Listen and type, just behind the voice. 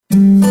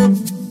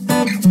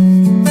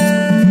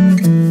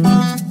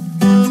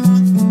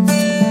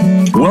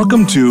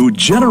Welcome to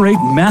Generate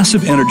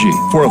Massive Energy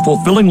for a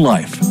Fulfilling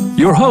Life.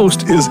 Your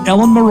host is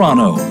Ellen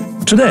Morano.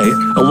 Today,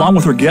 along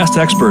with her guest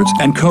experts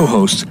and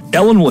co-hosts,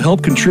 Ellen will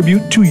help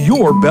contribute to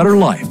your better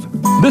life.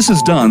 This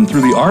is done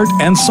through the art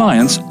and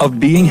science of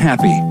being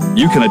happy.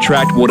 You can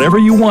attract whatever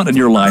you want in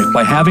your life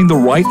by having the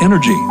right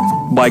energy.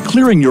 By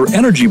clearing your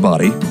energy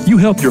body, you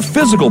help your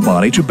physical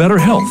body to better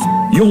health.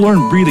 You'll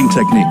learn breathing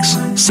techniques,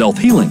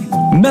 self-healing,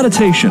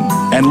 meditation,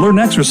 and learn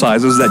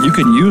exercises that you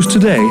can use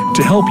today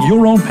to help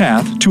your own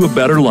path to a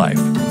better life.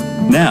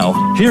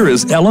 Now, here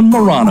is Ellen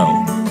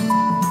Morano.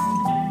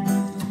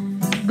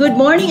 Good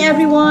morning,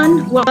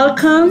 everyone.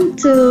 Welcome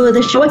to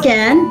the show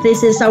again.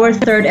 This is our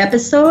third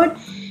episode,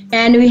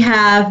 and we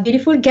have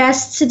beautiful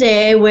guests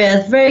today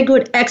with very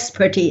good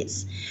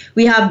expertise.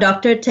 We have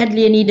Dr. Ted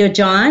Leonido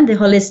John, the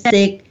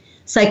holistic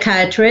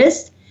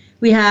psychiatrist.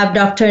 We have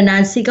Dr.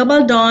 Nancy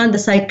Gabaldon, the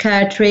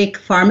psychiatric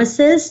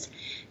pharmacist,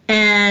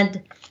 and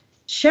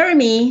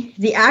Sheremy,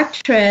 the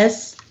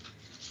actress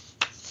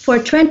for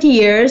 20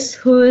 years,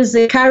 who is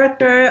the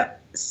character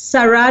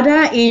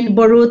Sarada in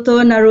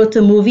Boruto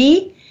Naruto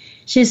movie.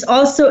 She's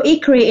also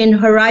Ikari in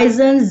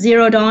Horizon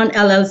Zero Dawn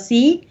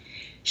LLC.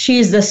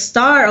 She's the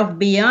star of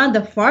Beyond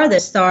the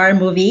Farthest Star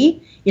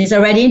movie. It's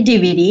already in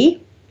DVD.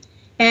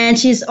 And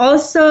she's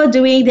also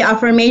doing the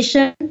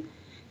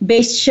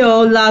affirmation-based show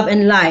Love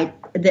and Light,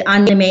 the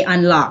Anime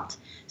Unlocked.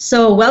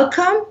 So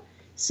welcome.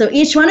 So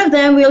each one of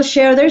them will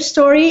share their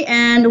story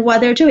and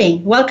what they're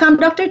doing. Welcome,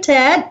 Dr.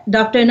 Ted,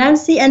 Dr.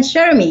 Nancy, and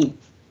Sheremy.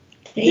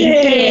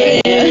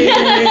 Thank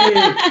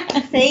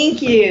you.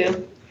 Thank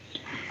you.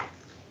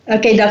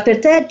 Okay, Dr.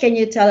 Ted, can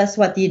you tell us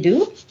what you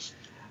do?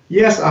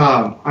 Yes,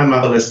 I'm a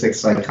holistic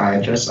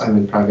psychiatrist. I'm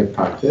in private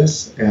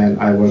practice, and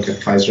I work at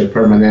Kaiser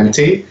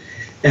Permanente.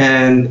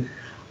 And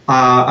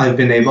I've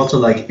been able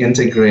to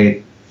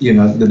integrate,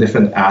 the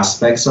different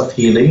aspects of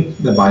healing,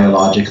 the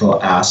biological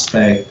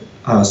aspect,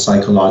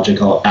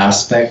 psychological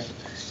aspect,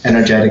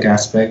 energetic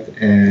aspect,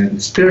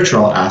 and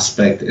spiritual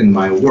aspect in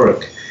my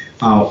work.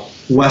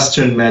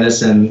 Western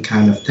medicine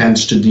kind of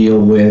tends to deal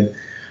with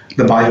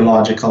the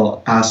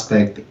biological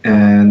aspect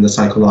and the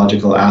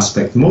psychological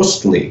aspect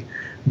mostly,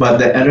 but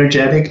the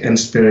energetic and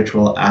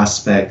spiritual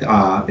aspect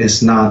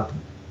is not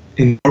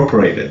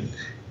incorporated.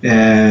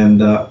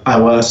 And I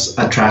was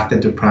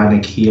attracted to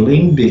pranic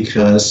healing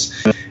because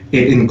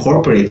it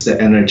incorporates the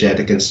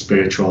energetic and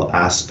spiritual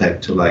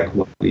aspect to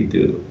what we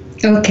do.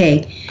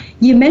 Okay.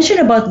 You mentioned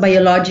about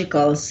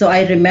biological. So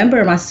I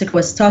remember Master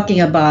was talking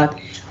about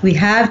we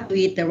have to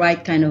eat the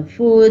right kind of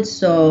food.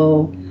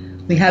 So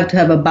we have to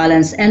have a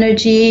balanced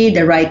energy,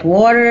 the right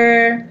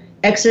water,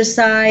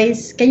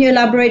 exercise. Can you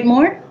elaborate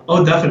more?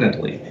 Oh,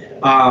 definitely.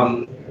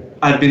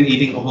 I've been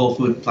eating a whole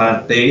food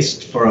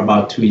plant-based for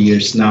about 2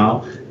 years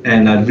now,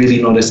 and I've really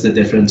noticed the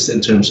difference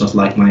in terms of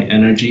my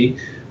energy,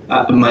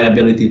 my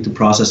ability to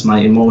process my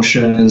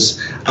emotions,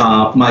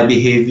 my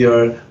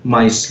behavior,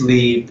 my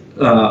sleep.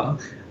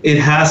 It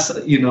has,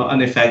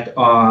 an effect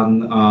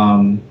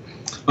on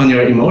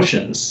your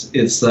emotions.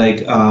 It's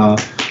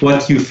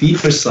what you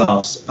feed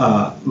yourselves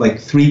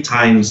 3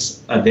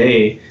 times a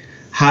day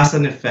has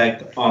an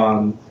effect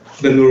on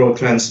the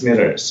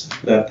neurotransmitters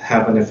that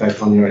have an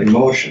effect on your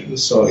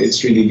emotions. So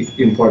it's really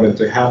important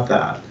to have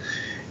that.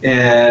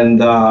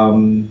 And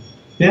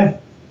yeah.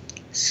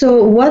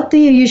 So what do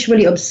you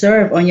usually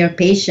observe on your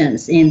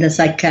patients in the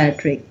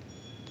psychiatric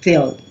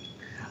field?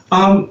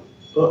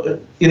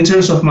 In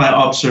terms of my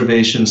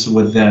observations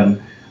with them,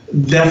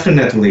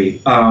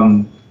 definitely,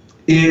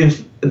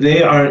 if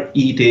they are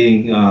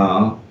eating,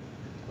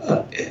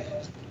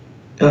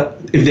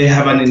 if they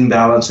have an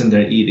imbalance in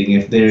their eating,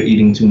 if they're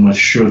eating too much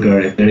sugar,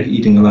 if they're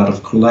eating a lot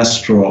of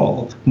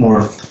cholesterol,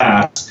 more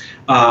fat,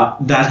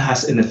 that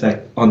has an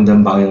effect on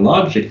them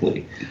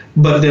biologically.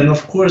 But then,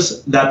 of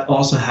course, that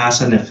also has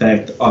an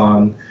effect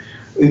on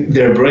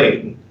their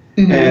brain.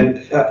 Mm-hmm.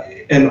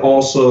 And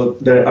also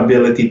their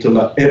ability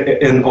to,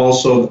 and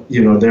also,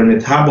 their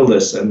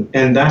metabolism,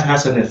 and that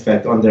has an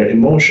effect on their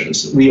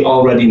emotions. We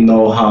already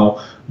know how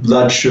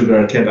blood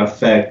sugar can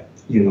affect,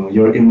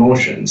 your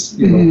emotions.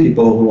 Mm-hmm.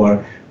 People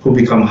who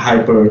become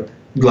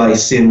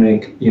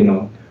hyperglycemic,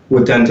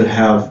 would tend to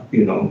have,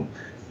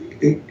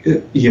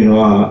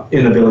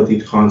 inability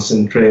to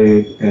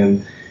concentrate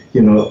and,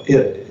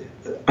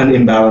 an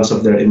imbalance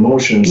of their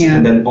emotions. Yeah.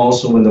 And then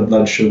also when the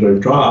blood sugar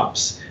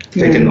drops,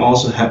 they can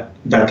also have,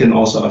 that can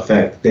also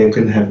affect, they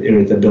can have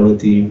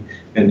irritability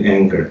and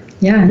anger.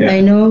 Yeah, I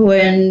know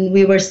when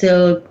we were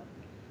still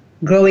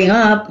growing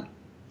up,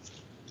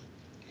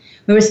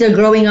 we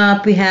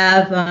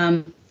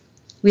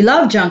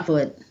love junk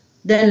food.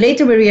 Then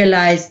later we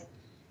realized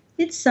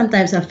it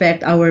sometimes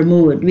affect our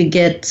mood. We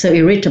get so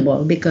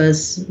irritable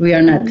because we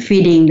are not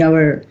feeding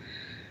our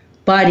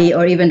body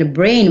or even the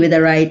brain with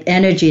the right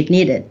energy it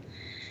needed.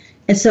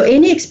 And so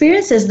any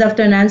experiences,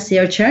 Dr. Nancy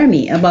or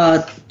Sheremy,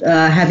 about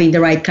having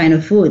the right kind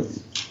of food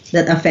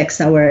that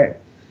affects our...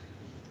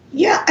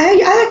 Yeah,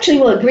 I actually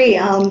will agree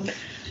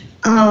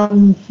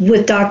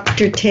with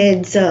Dr.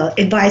 Ted's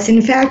advice. And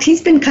in fact,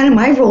 he's been kind of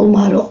my role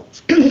model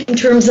in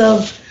terms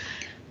of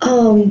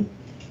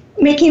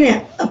making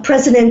a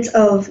precedent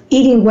of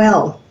eating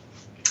well.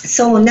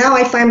 So now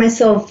I find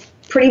myself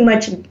pretty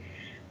much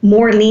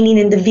more leaning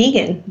into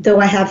vegan, though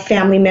I have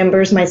family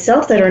members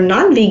myself that are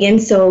non-vegan.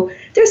 So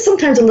there's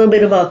sometimes a little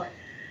bit of a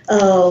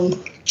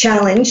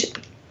challenge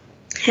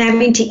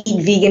having to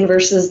eat vegan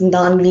versus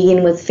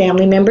non-vegan with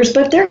family members,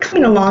 but they're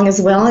coming along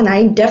as well. And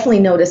I definitely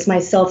notice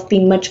myself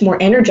being much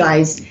more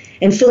energized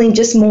and feeling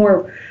just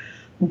more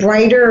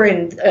brighter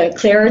and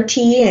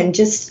clarity and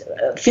just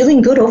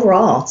feeling good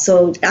overall.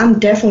 So I'm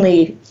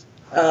definitely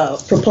a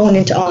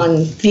proponent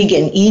on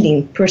vegan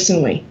eating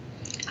personally.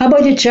 How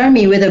about you,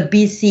 Jeremy, with a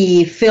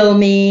busy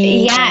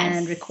filming Yes.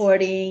 and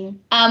recording?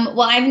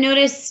 Well, I've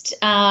noticed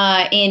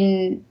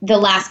in the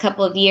last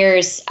couple of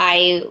years,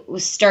 I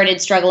started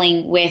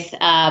struggling with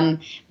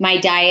my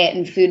diet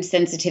and food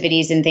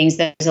sensitivities and things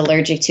that I was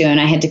allergic to,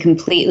 and I had to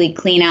completely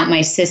clean out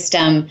my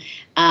system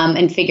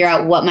and figure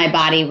out what my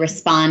body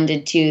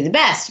responded to the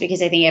best,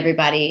 because I think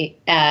everybody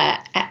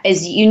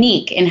is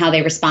unique in how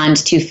they respond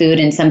to food,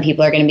 and some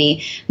people are going to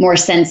be more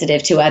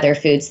sensitive to other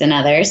foods than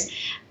others.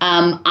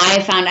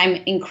 I found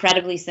I'm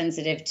incredibly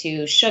sensitive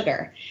to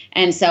sugar.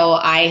 And so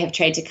I have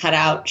tried to cut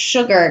out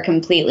sugar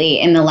completely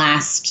in the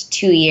last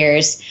 2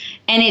 years.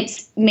 And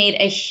it's made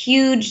a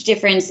huge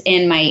difference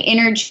in my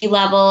energy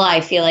level.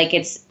 I feel like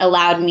it's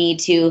allowed me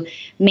to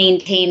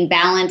maintain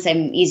balance.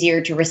 I'm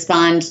easier to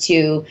respond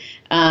to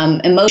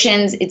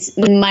emotions. It's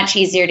much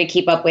easier to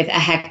keep up with a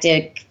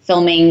hectic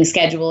filming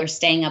schedule or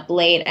staying up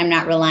late. I'm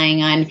not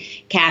relying on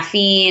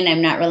caffeine.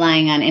 I'm not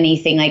relying on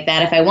anything like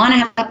that. If I want to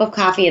have a cup of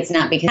coffee, it's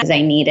not because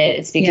I need it.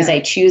 It's because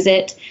I choose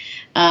it.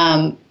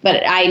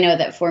 But I know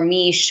that for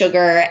me,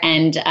 sugar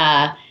and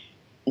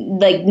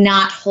like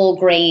not whole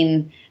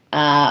grain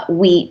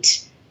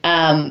wheat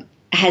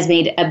has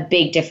made a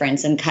big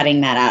difference, and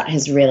cutting that out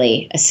has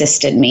really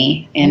assisted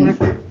me in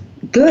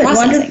Good,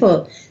 processing.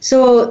 wonderful.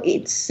 So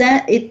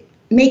it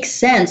makes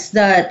sense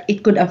that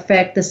it could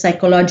affect the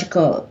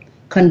psychological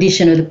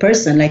condition of the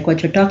person, like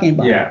what you're talking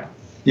about.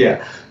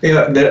 Yeah.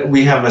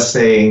 We have a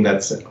saying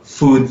that's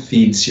food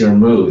feeds your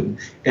mood,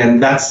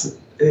 and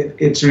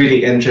it's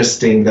really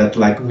interesting that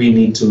like we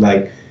need to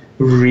like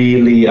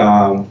really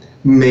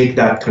make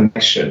that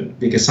connection,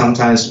 because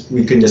sometimes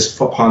we can just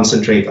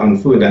concentrate on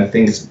food and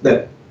think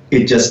that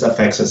it just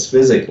affects us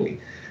physically,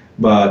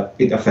 but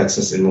it affects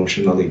us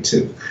emotionally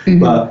too. Mm-hmm.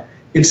 But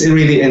it's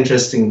really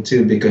interesting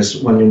too,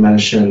 because when you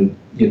mention,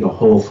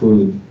 whole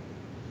food,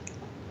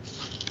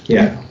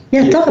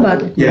 talk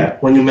about it. Yeah,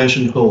 when you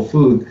mention whole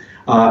food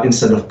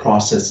instead of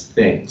processed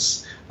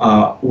things,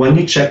 when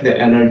you check the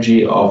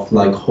energy of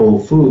like whole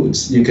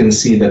foods, you can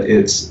see that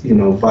it's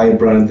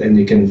vibrant, and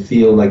you can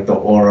feel like the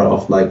aura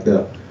of like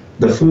the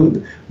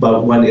food.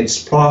 But when it's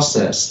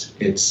processed,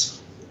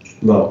 it's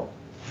low.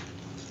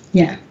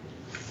 Yeah.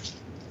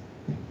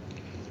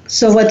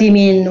 So what do you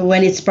mean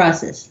when it's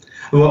processed?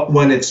 Well,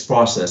 when it's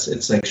processed,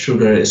 it's like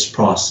sugar is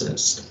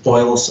processed,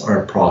 oils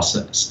are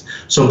processed.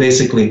 So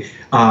basically,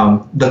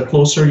 the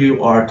closer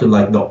you are to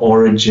like the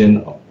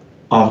origin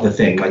of the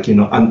thing, like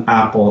an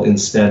apple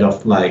instead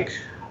of like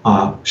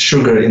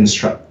sugar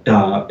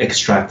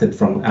extracted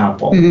from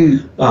apple,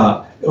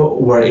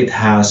 where it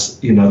has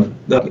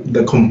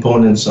the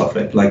components of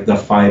it, like the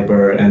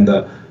fiber and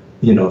the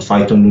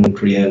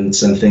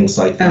phytonutrients and things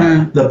like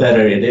that, the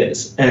better it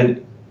is.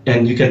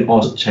 And you can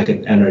also check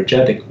it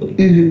energetically.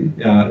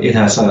 It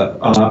has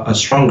a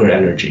stronger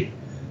energy,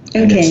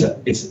 and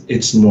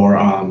it's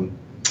more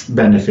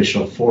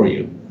beneficial for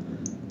you.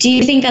 Do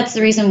you think that's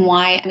the reason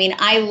why? I mean,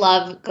 I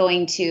love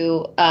going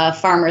to a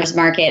farmer's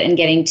market and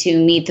getting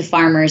to meet the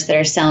farmers that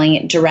are selling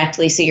it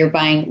directly, so you're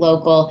buying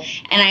local.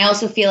 And I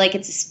also feel like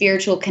it's a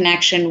spiritual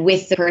connection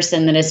with the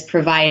person that is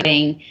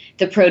providing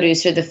the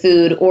produce or the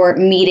food, or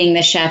meeting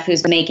the chef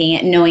who's making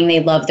it, knowing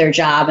they love their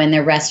job and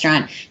their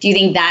restaurant. Do you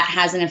think that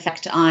has an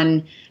effect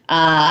on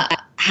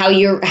how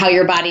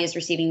your body is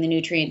receiving the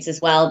nutrients as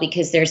well?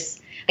 Because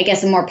there's, I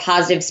guess, a more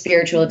positive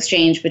spiritual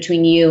exchange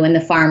between you and the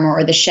farmer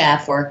or the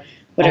chef, or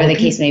whatever the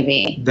case may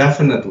be.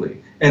 Definitely.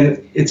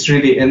 And it's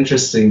really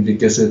interesting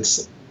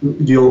because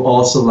you'll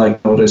also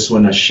like notice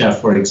when a chef,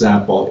 for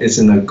example, is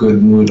in a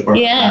good mood or a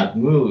bad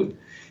mood.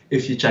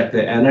 If you check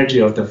the energy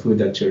of the food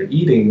that you're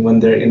eating, when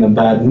they're in a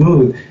bad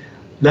mood,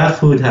 that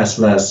food has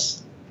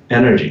less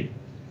energy.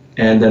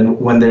 And then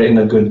when they're in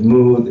a good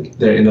mood,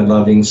 they're in a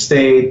loving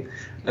state,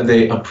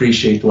 they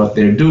appreciate what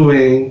they're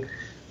doing,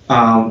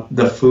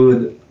 the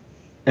food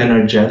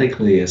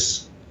energetically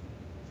is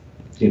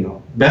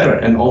better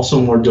and also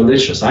more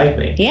delicious, I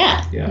think.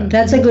 Yeah.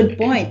 That's a good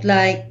point.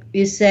 Like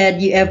you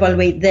said, you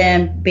evaluate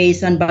them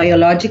based on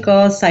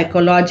biological,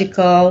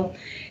 psychological,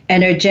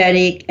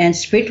 energetic, and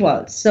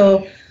spiritual.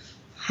 So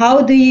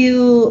how do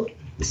you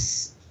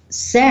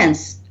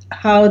sense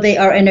how they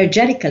are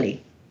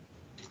energetically?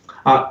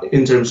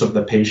 In terms of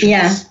the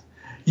patients?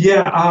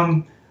 There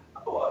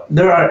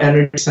are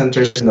energy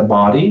centers in the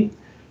body.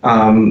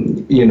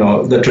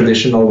 The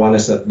traditional one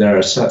is that there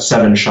are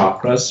 7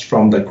 chakras,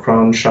 from the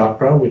crown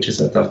chakra, which is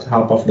at the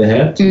top of the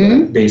head, to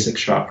the basic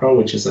chakra,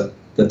 which is at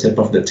the tip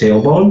of the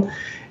tailbone.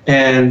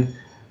 And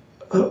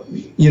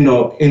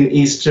in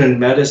Eastern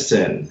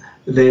medicine,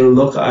 they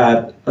look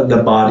at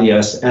the body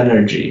as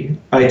energy.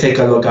 I take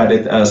a look at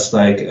it as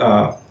like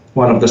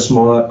one of the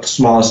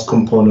smallest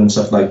components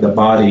of like the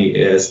body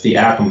is the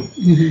atom.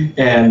 Mm-hmm.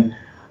 And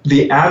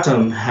the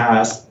atom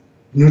has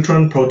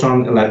neutron,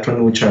 proton,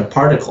 electron, which are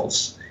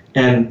particles.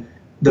 And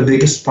the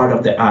biggest part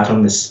of the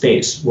atom is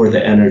space, where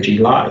the energy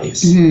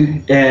lies.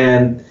 Mm-hmm.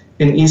 And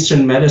in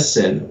Eastern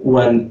medicine,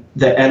 when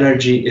the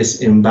energy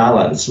is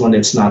imbalanced, when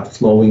it's not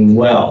flowing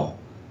well,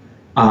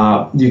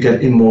 you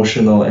get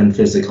emotional and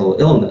physical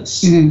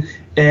illness. Mm-hmm.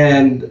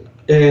 And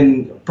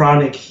in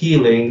pranic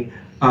healing,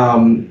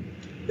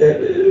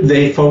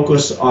 they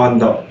focus on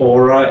the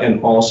aura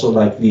and also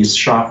like these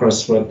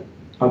chakras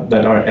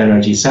that are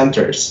energy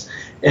centers.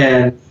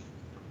 And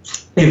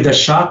if the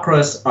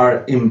chakras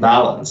are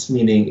imbalanced,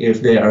 meaning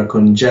if they are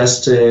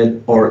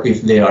congested or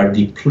if they are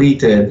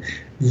depleted,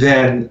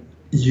 then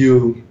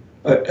you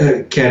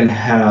can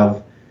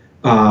have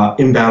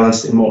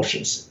imbalanced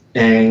emotions,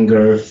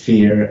 anger,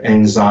 fear,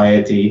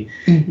 anxiety.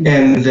 Mm-hmm.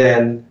 And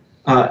then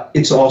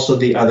it's also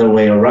the other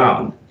way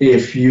around.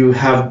 If you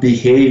have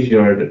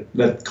behavior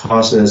that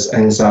causes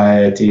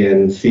anxiety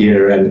and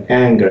fear and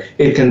anger,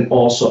 it can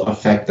also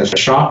affect the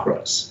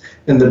chakras.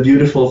 And the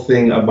beautiful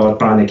thing about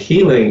pranic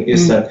healing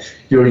is that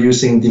you're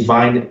using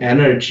divine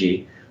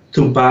energy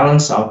to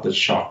balance out the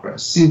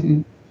chakras.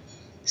 Mm-hmm.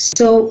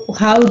 So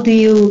how do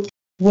you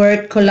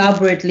work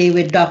collaboratively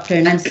with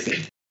Dr.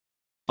 Nancy?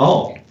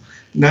 Oh,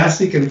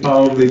 Nancy can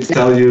probably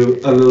tell you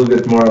a little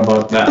bit more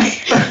about that.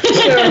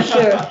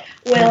 Sure.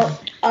 Well,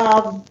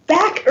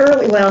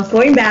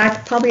 going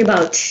back probably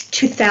about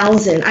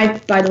 2000.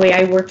 By the way,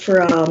 I work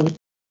for,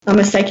 I'm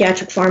a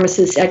psychiatric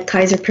pharmacist at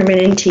Kaiser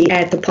Permanente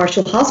at the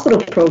Partial Hospital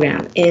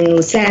Program in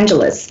Los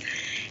Angeles.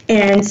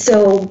 And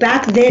so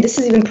back then, this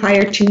is even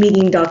prior to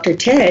meeting Dr.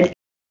 Ted,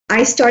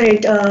 I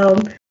started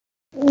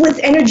with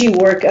energy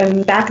work.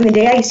 Back in the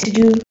day, I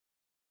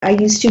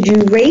used to do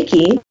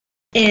Reiki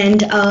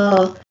and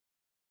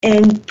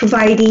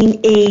providing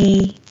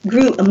a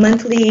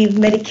monthly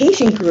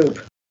medication group.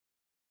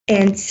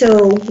 And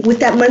so with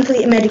that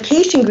monthly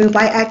medication group,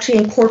 I actually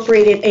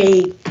incorporated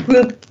a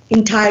group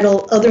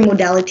entitled Other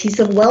Modalities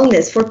of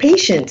Wellness for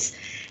Patients.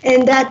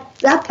 And at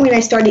that point, I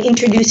started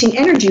introducing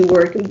energy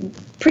work,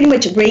 pretty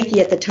much Reiki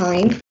at the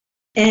time.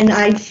 And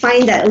I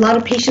find that a lot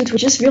of patients were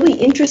just really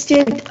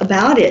interested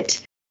about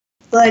it.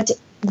 But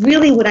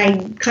really what I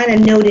kind of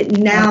noted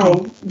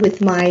now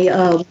with my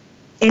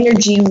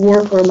energy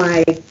work or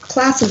my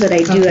classes that I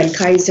do at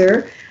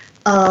Kaiser,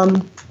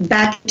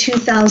 back in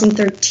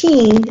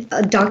 2013,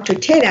 Dr.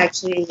 Ted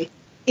actually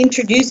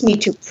introduced me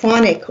to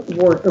pranic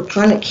work or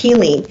pranic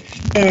healing.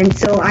 And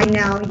so I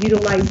now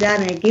utilize that,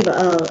 and I give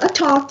a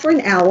talk for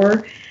an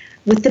hour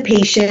with the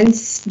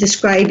patients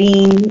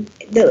describing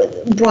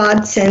the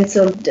broad sense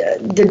of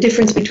the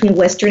difference between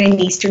Western and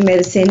Eastern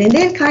medicine, and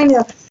then kind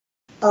of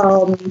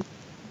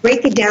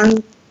break it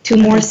down to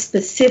more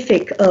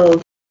specific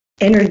of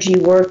energy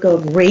work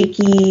of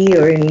Reiki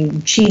or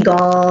in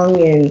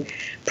Qigong and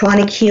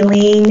pranic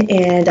healing,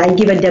 and I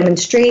give a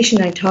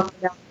demonstration. I talk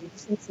about the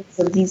differences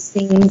of these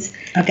things.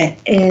 Okay.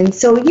 And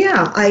so,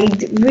 yeah, I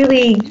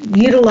really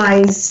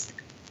utilize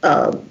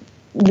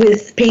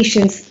with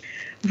patients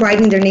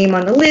writing their name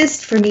on the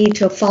list for me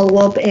to follow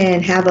up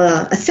and have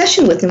a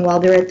session with them while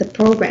they're at the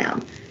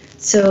program.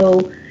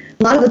 So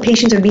a lot of the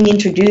patients are being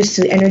introduced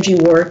to energy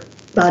work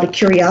out of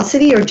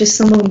curiosity or just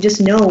someone who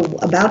just know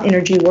about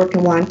energy work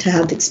and want to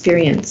have the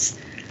experience.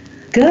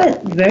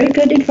 Good. Very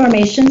good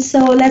information.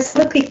 So let's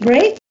have a quick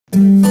break.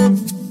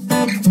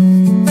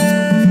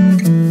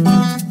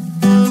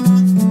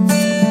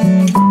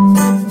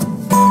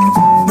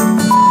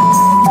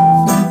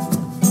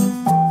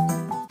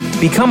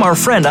 Become our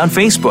friend on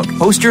Facebook.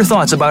 Post your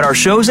thoughts about our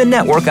shows and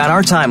network on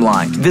our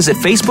timeline. Visit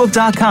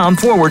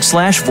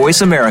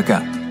facebook.com/Voice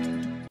America.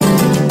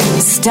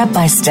 Step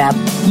by step,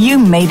 you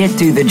made it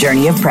through the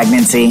journey of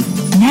pregnancy.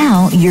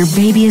 Now your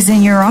baby is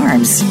in your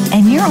arms,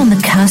 and you're on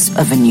the cusp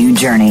of a new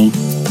journey,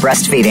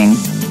 breastfeeding.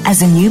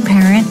 As a new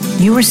parent,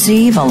 you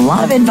receive a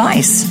lot of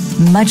advice,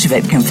 much of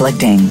it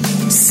conflicting,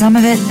 some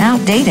of it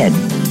outdated.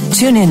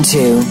 Tune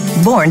into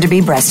Born to be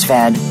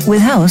Breastfed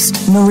with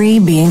host Marie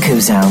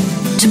Biancuzzo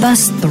to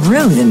bust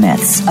through the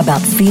myths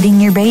about feeding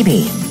your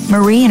baby.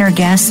 Marie and her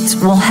guests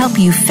will help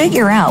you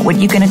figure out what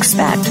you can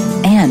expect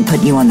and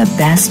put you on the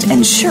best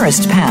and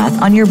surest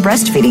path on your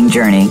breastfeeding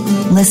journey.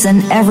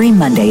 Listen every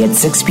Monday at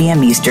 6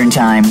 p.m. Eastern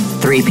Time,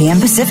 3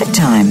 p.m. Pacific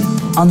Time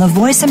on the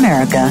Voice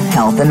America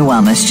Health and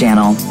Wellness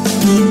Channel.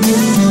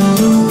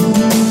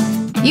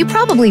 You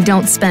probably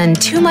don't spend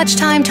too much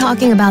time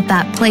talking about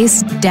that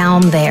place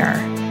down there.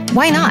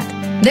 Why not?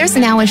 There's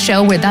now a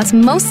show where that's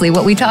mostly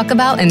what we talk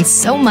about and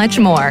so much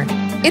more.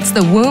 It's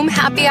the Womb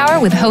Happy Hour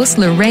with host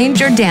Lorraine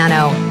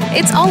Giordano.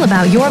 It's all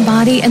about your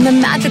body and the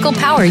magical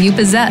power you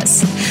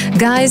possess.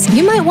 Guys,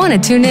 you might want to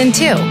tune in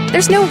too.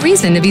 There's no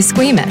reason to be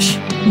squeamish.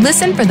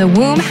 Listen for the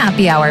Womb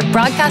Happy Hour,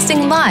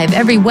 broadcasting live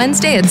every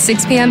Wednesday at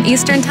 6 p.m.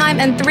 Eastern Time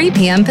and 3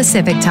 p.m.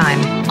 Pacific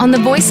Time on the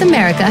Voice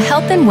America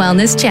Health and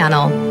Wellness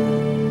Channel.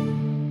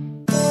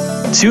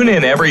 Tune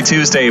in every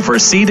Tuesday for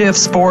C. diff,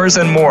 spores,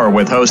 and more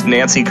with host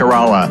Nancy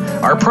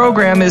Kerala. Our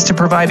program is to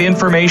provide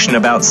information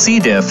about C.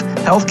 diff,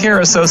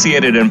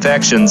 healthcare-associated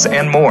infections,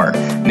 and more.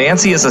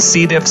 Nancy is a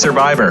C. diff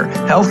survivor,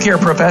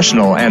 healthcare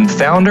professional, and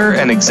founder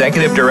and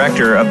executive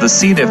director of the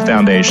C. diff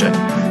Foundation.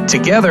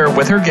 Together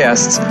with her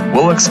guests,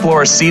 we'll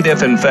explore C.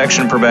 diff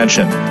infection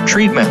prevention,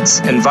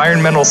 treatments,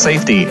 environmental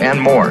safety, and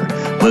more.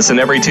 Listen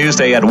every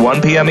Tuesday at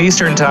 1 p.m.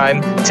 Eastern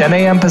Time, 10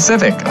 a.m.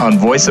 Pacific on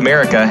Voice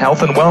America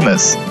Health and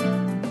Wellness.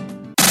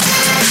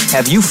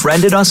 Have you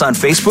friended us on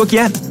Facebook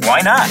yet? Why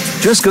not?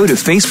 Just go to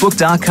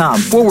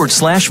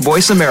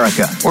facebook.com/Voice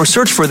America or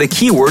search for the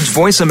keywords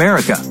Voice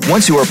America.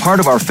 Once you are part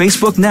of our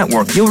Facebook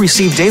network, you'll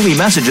receive daily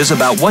messages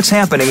about what's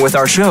happening with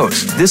our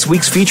shows, this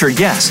week's featured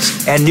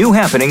guests, and new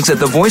happenings at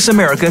the Voice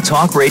America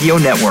Talk Radio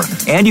Network.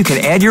 And you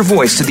can add your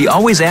voice to the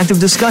always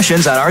active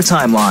discussions on our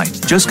timeline.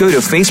 Just go to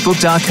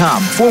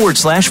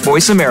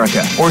facebook.com/Voice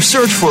America or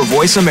search for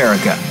Voice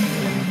America.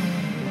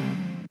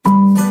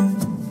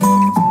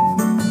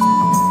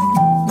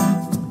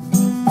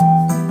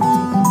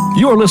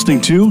 You are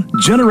listening to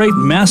Generate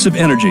Massive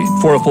Energy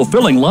for a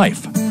Fulfilling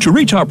Life. To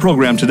reach our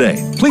program today,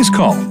 please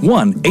call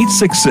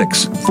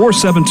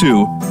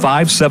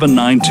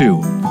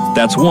 1-866-472-5792.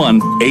 That's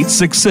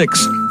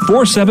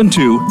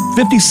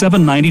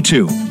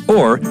 1-866-472-5792.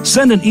 Or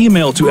send an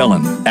email to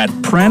Ellen at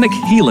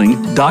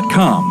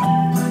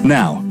pranichealing.com.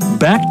 Now,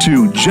 back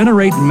to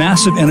Generate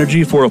Massive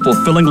Energy for a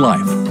Fulfilling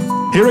Life.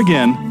 Here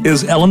again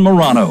is Ellen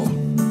Marano.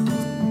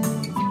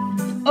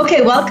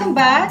 Okay, welcome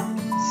back.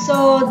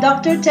 So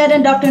Dr. Ted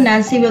and Dr.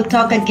 Nancy will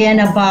talk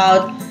again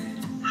about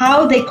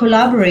how they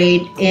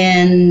collaborate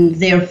in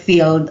their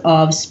field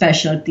of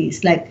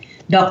specialties. Like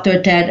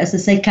Dr. Ted as a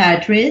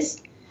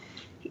psychiatrist,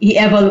 he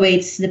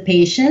evaluates the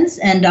patients,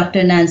 and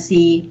Dr.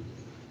 Nancy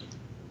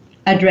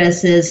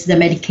addresses the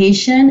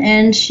medication,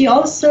 and she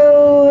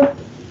also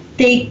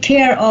takes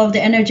care of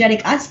the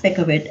energetic aspect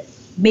of it,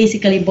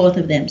 basically both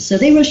of them. So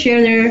they will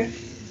share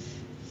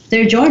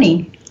their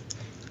journey.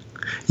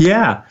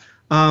 Yeah.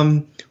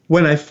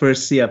 When I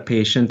first see a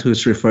patient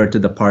who's referred to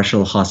the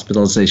partial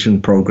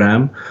hospitalization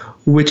program,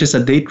 which is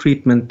a day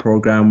treatment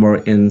program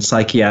wherein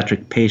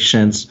psychiatric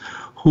patients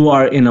who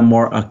are in a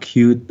more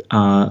acute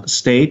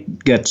state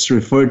gets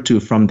referred to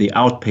from the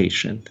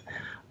outpatient.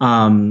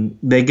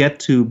 They get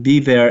to be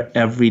there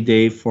every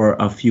day for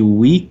a few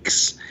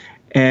weeks.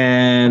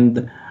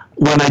 And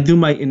when I do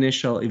my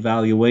initial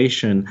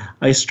evaluation,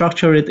 I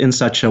structure it in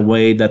such a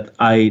way that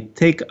I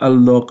take a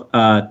look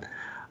at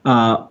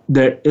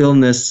their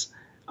illness,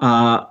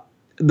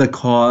 the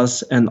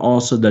cause, and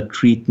also the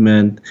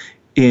treatment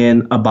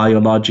in a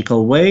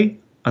biological way,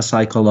 a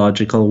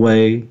psychological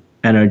way,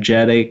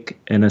 energetic,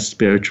 and a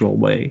spiritual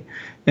way.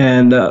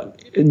 And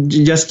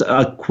just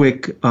a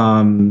quick,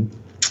 a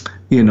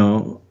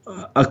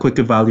quick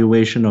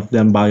evaluation of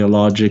them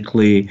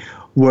biologically,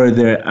 where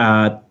they're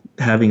at,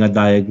 having a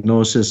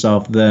diagnosis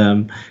of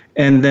them,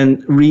 and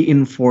then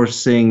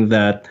reinforcing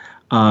that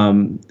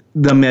the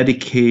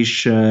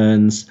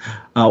medications,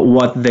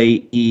 what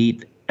they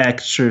eat,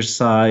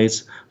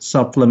 exercise,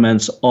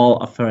 supplements all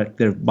affect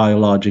their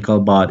biological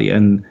body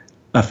and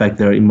affect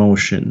their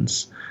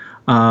emotions.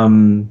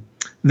 Then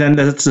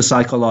that's the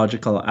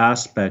psychological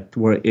aspect,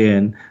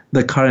 wherein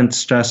the current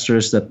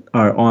stressors that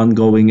are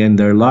ongoing in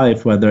their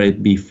life, whether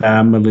it be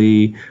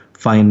family,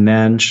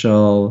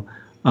 financial,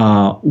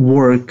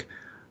 work,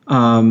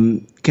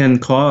 can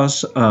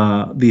cause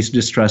these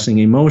distressing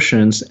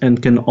emotions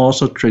and can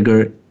also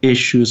trigger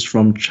issues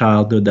from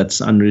childhood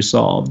that's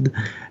unresolved.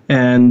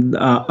 And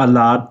a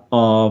lot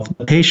of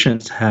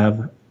patients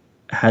have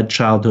had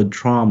childhood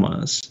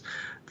traumas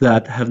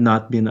that have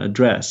not been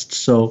addressed.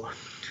 So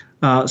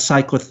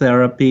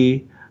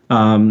psychotherapy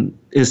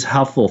is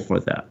helpful for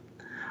that.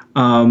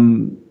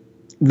 Then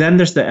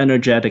there's the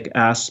energetic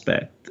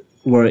aspect,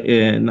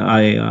 wherein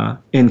I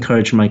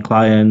encourage my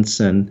clients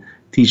and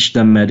teach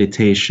them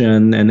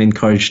meditation and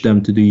encourage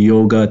them to do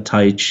yoga,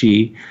 tai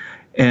chi,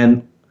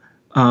 and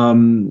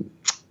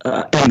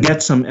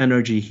get some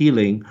energy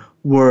healing,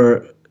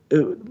 where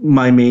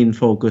my main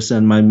focus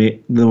and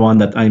the one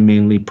that I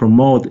mainly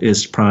promote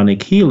is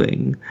pranic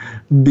healing,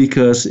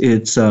 because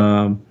it's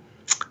I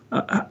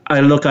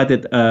look at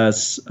it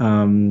as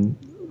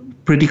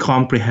pretty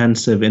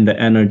comprehensive in the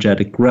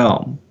energetic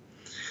realm.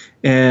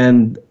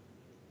 And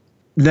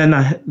then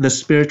the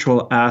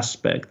spiritual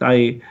aspect,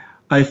 I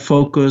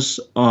focus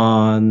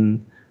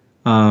on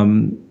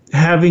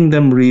having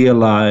them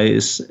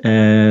realize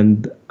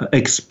and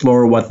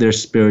explore what their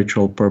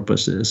spiritual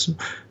purpose is,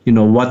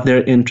 what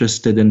they're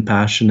interested in,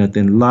 passionate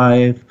in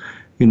life,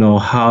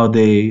 how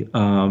they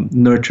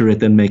nurture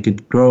it and make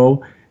it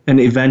grow, and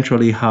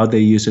eventually how they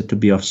use it to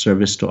be of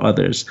service to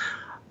others.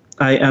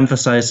 I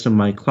emphasize to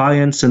my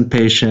clients and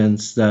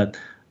patients that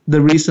the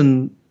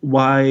reason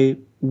why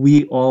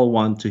we all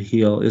want to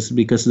heal is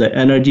because the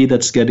energy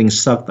that's getting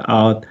sucked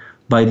out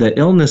by the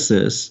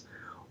illnesses,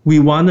 we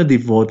want to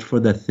devote for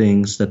the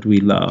things that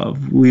we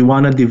love. We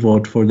want to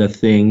devote for the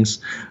things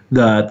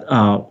that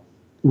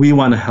we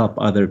want to help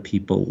other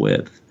people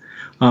with.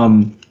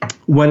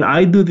 When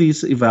I do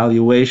these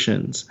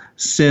evaluations,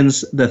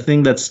 since the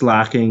thing that's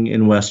lacking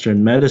in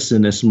Western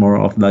medicine is more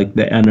of like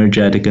the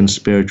energetic and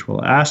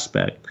spiritual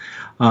aspect,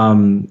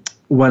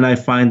 when I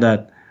find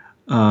that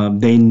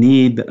they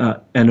need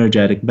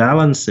energetic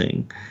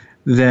balancing,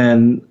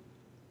 then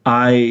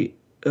I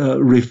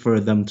refer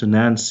them to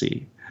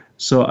Nancy.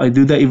 So I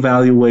do the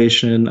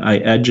evaluation, I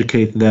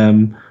educate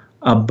them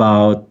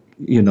about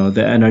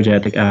the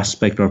energetic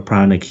aspect or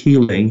pranic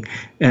healing,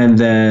 and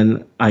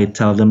then I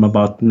tell them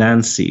about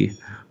Nancy,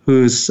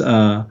 who's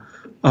a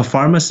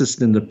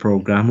pharmacist in the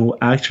program, who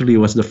actually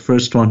was the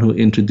first one who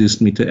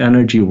introduced me to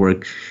energy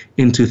work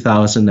in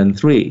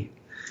 2003.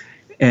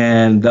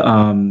 And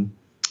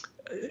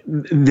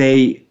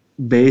they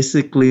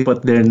basically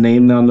put their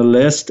name on the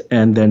list,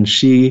 and then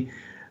she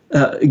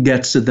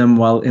gets to them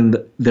while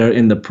they're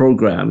in the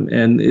program.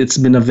 And it's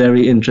been a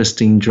very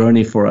interesting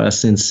journey for us,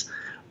 since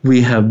we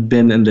have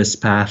been in this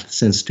path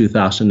since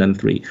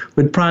 2003.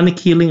 With pranic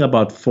healing,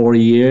 about 4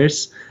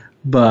 years,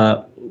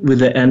 but with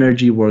the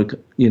energy work,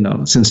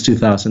 since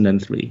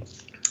 2003.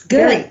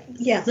 Good.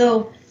 Yeah.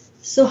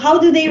 So how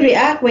do they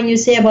react when you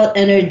say about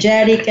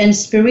energetic and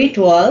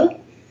spiritual?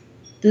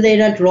 Do they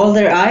not roll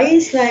their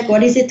eyes? Like,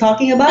 what is it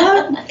talking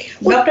about?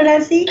 Dr.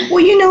 Nancy?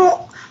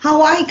 Well,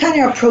 how I kind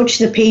of approach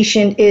the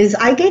patient is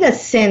I get a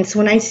sense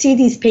when I see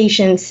these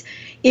patients,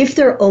 if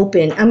they're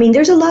open. I mean,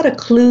 there's a lot of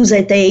clues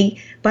that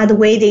by the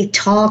way they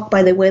talk,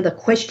 by the way the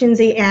questions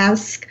they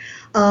ask,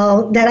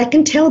 that I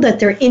can tell that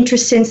they're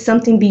interested in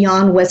something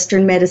beyond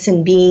Western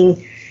medicine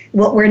being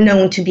what we're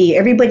known to be.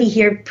 Everybody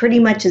here pretty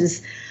much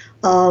is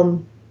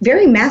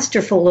very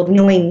masterful of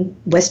knowing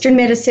Western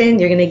medicine.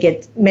 You're going to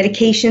get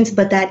medications,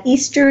 but that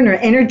Eastern or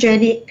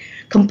energetic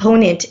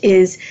component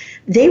is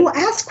they will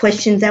ask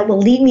questions that will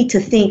lead me to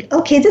think,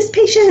 okay, this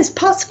patient is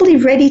possibly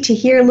ready to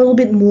hear a little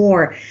bit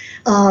more,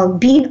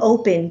 being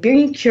open,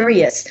 being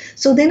curious.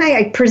 So then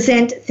I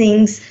present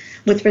things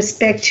with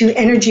respect to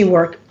energy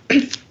work.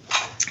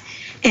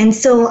 And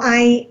so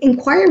I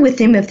inquire with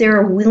them if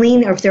they're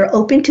willing or if they're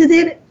open to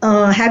it,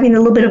 having a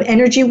little bit of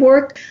energy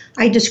work.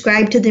 I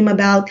describe to them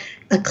about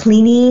a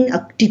cleaning,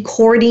 a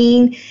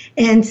decording,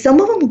 and some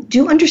of them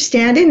do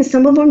understand it and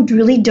some of them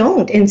really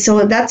don't. And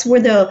so that's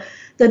where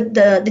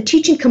the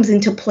teaching comes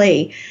into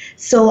play.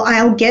 So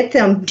I'll get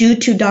them, due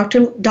to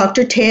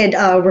Dr. Ted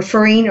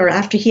referring, or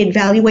after he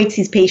evaluates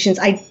these patients,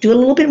 I do a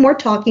little bit more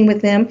talking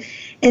with them,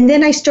 and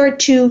then I start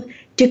to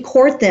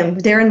decord them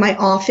there in my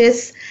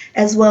office,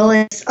 as well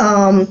as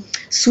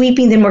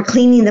sweeping them or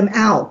cleaning them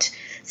out.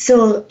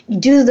 So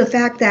due to the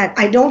fact that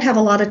I don't have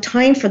a lot of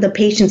time for the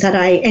patients that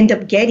I end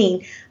up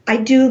getting, I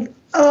do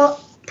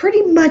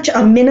pretty much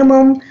a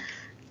minimum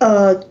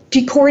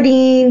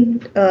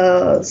decording,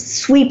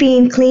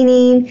 sweeping,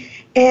 cleaning,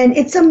 and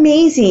it's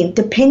amazing.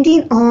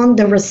 Depending on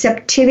the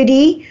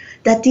receptivity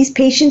that these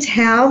patients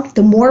have,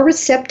 the more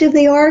receptive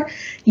they are,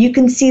 you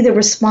can see the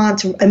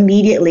response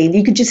immediately.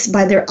 You could just,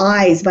 by their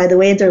eyes, by the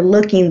way they're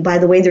looking, by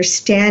the way they're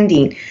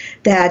standing,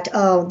 that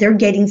they're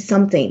getting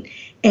something.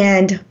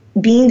 And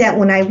being that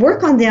when I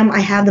work on them, I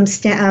have them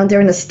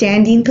they're in a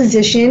standing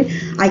position.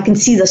 I can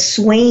see the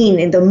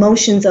swaying and the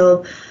motions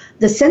of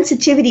the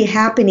sensitivity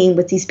happening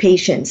with these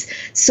patients.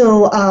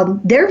 So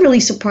they're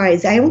really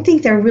surprised. I don't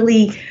think they're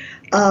really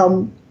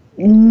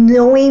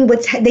knowing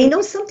they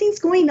know something's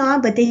going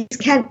on, but they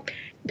just can't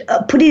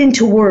put it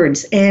into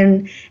words.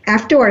 And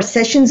after our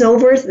session's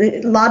over,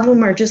 a lot of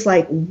them are just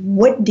like,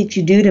 what did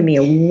you do to me?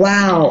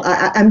 Wow,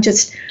 I'm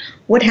just,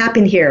 what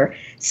happened here?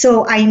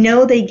 So I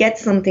know they get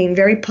something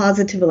very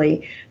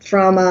positively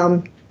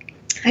from,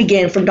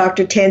 again, from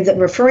Dr. Ted's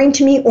referring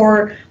to me,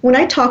 or when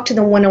I talk to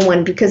them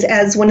one-on-one, because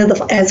as one of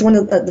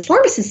the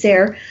pharmacists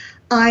there,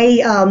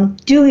 I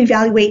do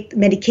evaluate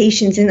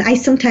medications, and I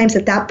sometimes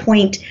at that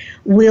point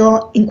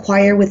will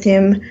inquire with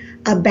him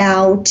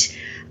about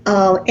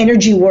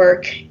energy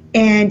work,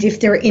 and if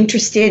they're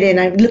interested, and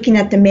I'm looking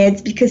at the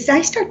meds, because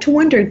I start to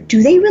wonder,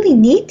 do they really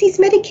need these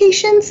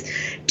medications?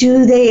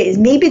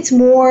 Maybe it's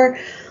more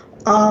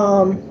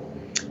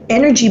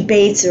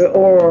energy-based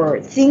or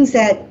things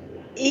that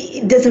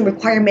it doesn't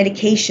require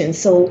medication.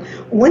 So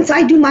once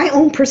I do my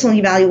own personal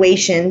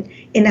evaluation,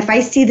 and if I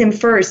see them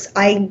first,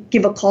 I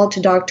give a call to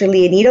Dr.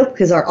 Leonito,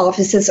 because our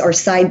offices are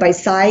side by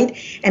side,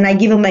 and I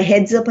give him a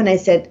heads up, and I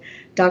said,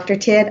 Dr.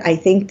 Ted, I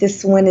think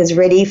this one is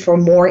ready for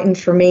more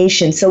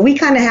information. So we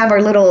kind of have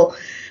our little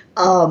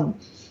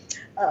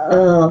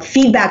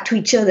feedback to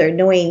each other,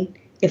 knowing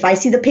if I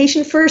see the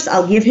patient first,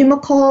 I'll give him a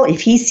call.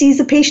 If he sees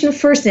the patient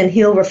first, then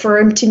he'll refer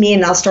him to me,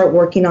 and I'll start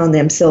working on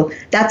them. So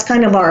that's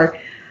kind of our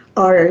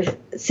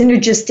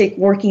synergistic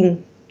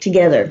working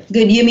together.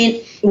 Good. You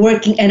mean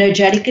working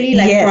energetically,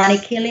 like Yes.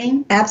 chronic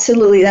healing?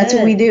 Absolutely. That's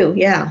what we do.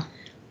 Yeah.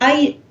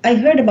 I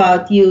heard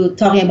about you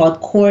talking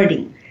about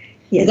cording.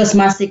 Yes. Because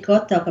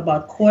Masiko talk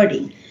about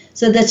cording.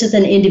 So that's just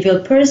an individual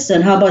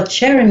person. How about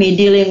Jeremy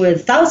dealing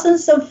with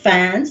thousands of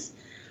fans?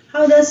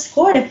 How does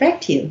cord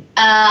affect you?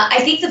 I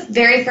think the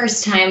very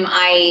first time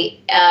I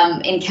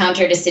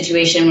encountered a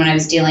situation when I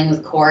was dealing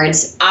with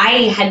cords,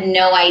 I had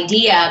no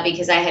idea,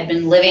 because I had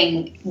been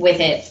living with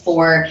it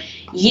for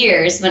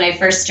years when I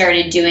first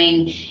started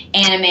doing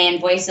anime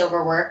and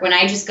voiceover work. When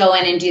I just go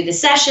in and do the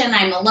session,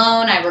 I'm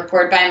alone, I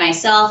record by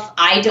myself.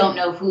 I don't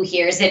know who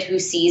hears it, who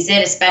sees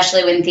it,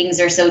 especially when things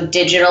are so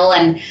digital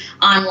and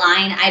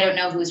online. I don't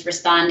know who's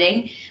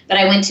responding. But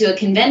I went to a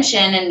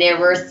convention and there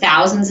were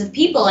thousands of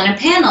people in a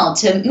panel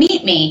to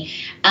meet me.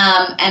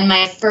 And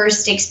my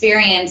first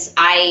experience,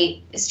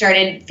 I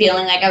started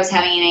feeling like I was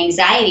having an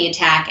anxiety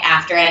attack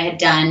after I had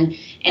done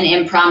an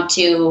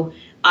impromptu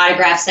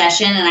autograph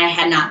session, and I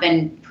had not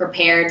been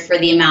prepared for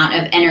the amount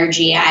of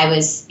energy I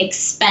was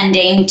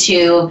expending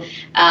to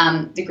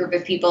the group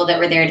of people that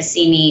were there to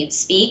see me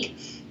speak.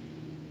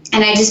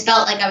 And I just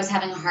felt like I was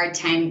having a hard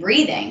time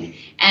breathing.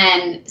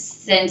 And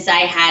since I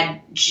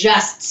had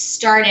just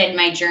started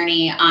my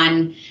journey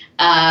on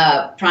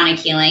pranic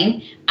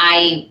healing,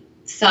 I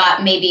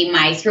thought maybe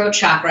my throat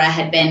chakra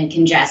had been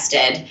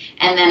congested.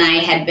 And then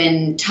I had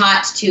been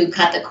taught to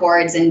cut the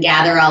cords and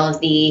gather all of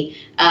the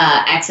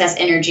excess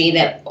energy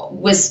that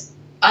was,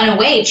 in a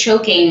way,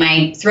 choking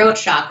my throat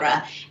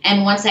chakra.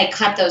 And once I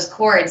cut those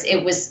cords,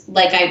 it was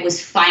like I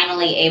was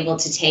finally able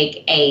to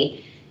take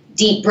a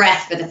deep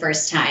breath for the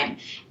first time.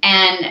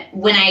 And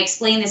when I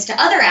explain this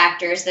to other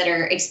actors that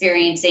are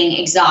experiencing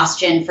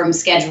exhaustion from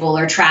schedule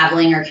or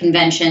traveling or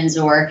conventions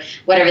or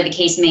whatever the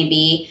case may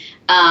be,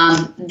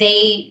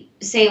 they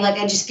say, like,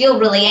 I just feel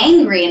really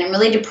angry and I'm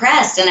really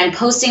depressed and I'm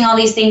posting all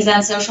these things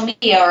on social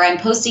media, or I'm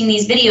posting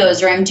these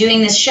videos, or I'm doing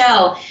this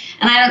show,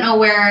 and I don't know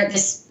where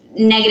this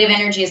negative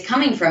energy is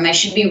coming from. I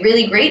should be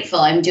really grateful.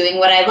 I'm doing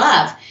what I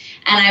love.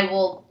 And I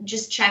will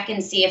just check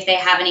and see if they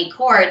have any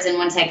cords. And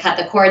once I cut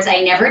the cords,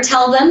 I never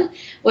tell them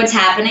what's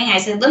happening. I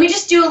said, let me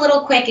just do a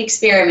little quick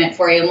experiment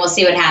for you and we'll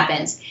see what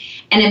happens.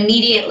 And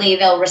immediately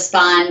they'll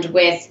respond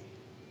with,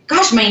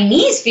 gosh, my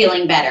knee's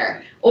feeling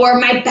better, or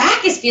my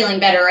back is feeling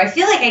better, or I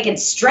feel like I can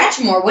stretch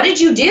more. What did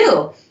you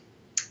do?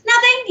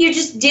 Nothing. You're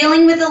just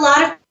dealing with a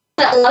lot of people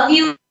that love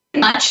you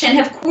much and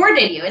have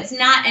courted you. It's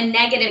not a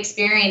negative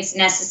experience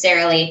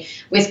necessarily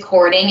with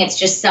courting. It's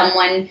just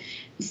someone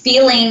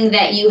feeling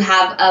that you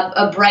have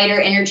a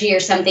brighter energy or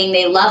something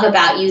they love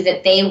about you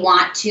that they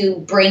want to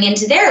bring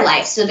into their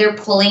life. So they're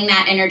pulling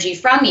that energy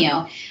from you.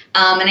 And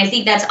I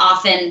think that's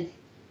often,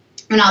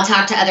 when I'll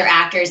talk to other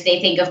actors,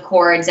 they think of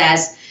cords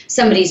as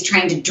somebody's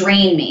trying to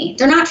drain me.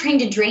 They're not trying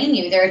to drain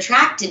you. They're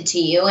attracted to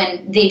you,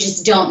 and they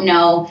just don't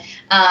know.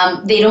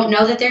 They don't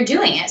know that they're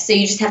doing it. So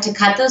you just have to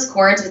cut those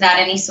cords without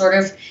any sort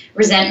of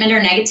resentment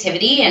or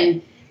negativity,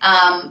 and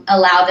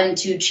allow them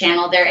to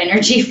channel their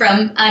energy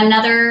from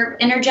another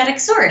energetic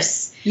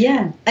source.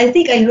 Yeah, I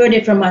think I heard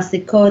it from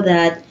Masiko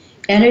that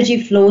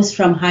energy flows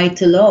from high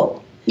to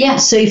low. Yeah.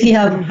 So if you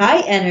have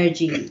high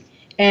energy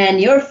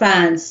and your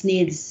fans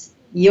needs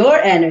your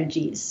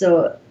energy,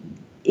 so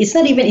it's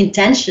not even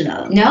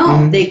intentional.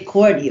 No. They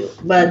court you.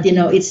 But,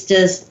 it's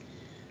just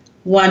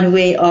one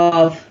way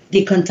of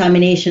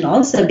decontamination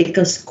also,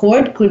 because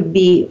court could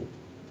be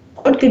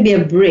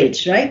a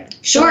bridge, right?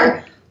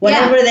 Sure. So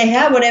whatever they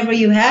have, whatever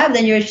you have,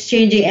 then you're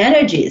exchanging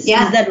energies.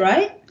 Yeah. Is that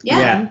right?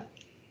 Yeah.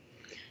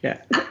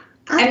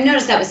 I've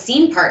noticed that with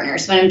scene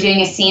partners, when I'm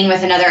doing a scene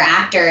with another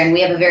actor and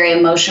we have a very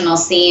emotional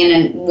scene,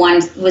 and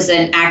one was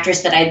an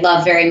actress that I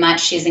love very much.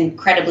 She's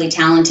incredibly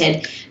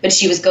talented, but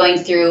she was going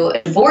through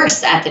a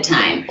divorce at the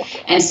time.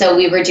 And so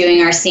we were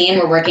doing our scene.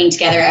 We're working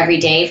together every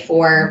day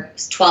for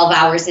 12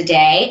 hours a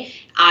day.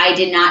 I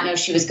did not know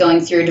she was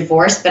going through a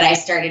divorce, but I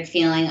started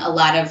feeling a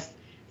lot of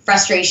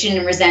frustration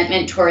and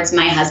resentment towards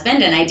my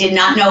husband, and I did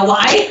not know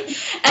why.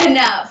 And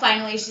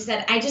finally she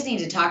said, I just need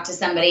to talk to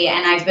somebody,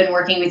 and I've been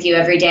working with you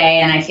every day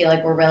and I feel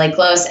like we're really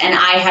close. And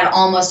I had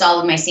almost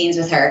all of my scenes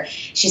with her.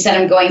 She said,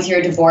 I'm going through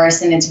a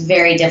divorce and it's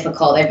very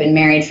difficult. I've been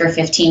married for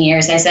 15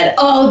 years. I said,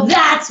 oh,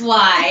 that's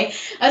why.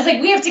 I was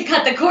like, we have to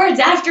cut the cords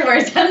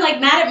afterwards. I'm like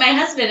mad at my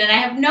husband and I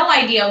have no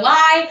idea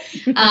why.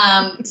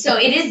 So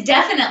it is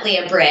definitely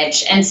a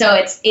bridge. And so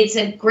it's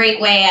a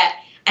great way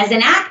as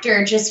an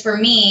actor, just for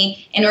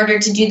me, in order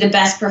to do the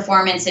best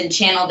performance and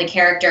channel the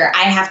character,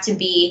 I have to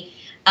be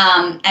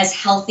as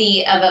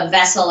healthy of a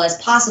vessel as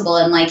possible.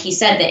 And like he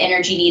said, the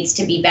energy needs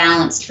to be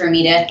balanced for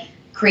me to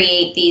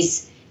create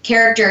these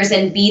characters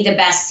and be the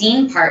best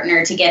scene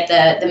partner to get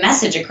the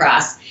message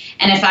across.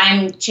 And if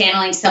I'm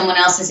channeling someone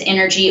else's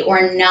energy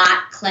or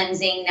not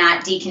cleansing,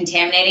 not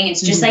decontaminating,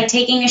 it's just like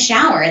taking a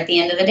shower at the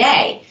end of the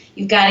day.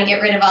 You've got to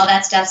get rid of all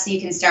that stuff so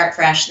you can start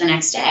fresh the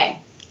next day.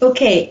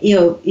 Okay,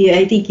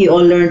 I think you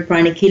all learned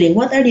pranic healing.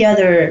 What are the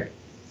other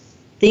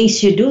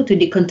things you do to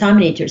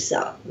decontaminate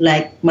yourself?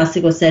 Like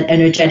Masiko said,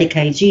 energetic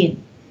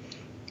hygiene.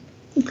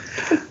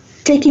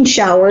 Taking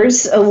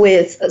showers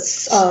with,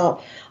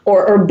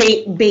 or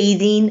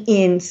bathing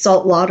in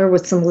salt water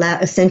with some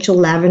essential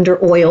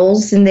lavender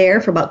oils in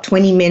there for about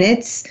 20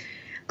 minutes.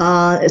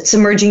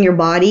 Submerging your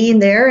body in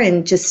there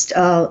and just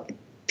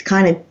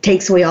kind of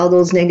takes away all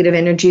those negative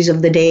energies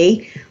of the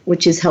day,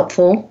 which is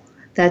helpful.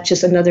 That's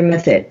just another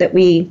method that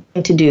we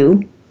need to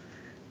do.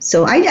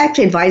 So I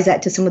actually advise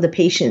that to some of the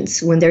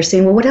patients when they're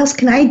saying, well, what else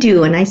can I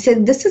do? And I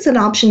said, this is an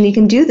option. You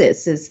can do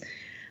this is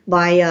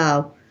by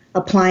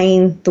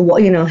applying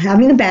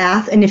having a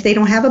bath, and if they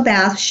don't have a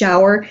bath,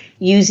 shower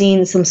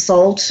using some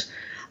salt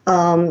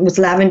with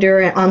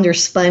lavender on their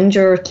sponge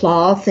or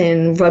cloth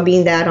and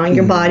rubbing that on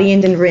your body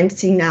and then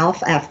rinsing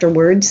off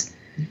afterwards.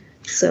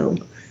 So,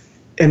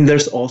 and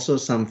there's also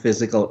some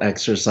physical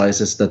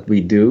exercises that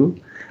we do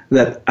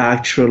that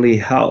actually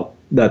help,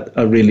 that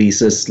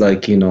releases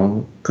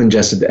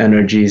congested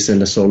energies in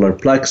the solar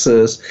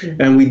plexus.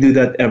 And we do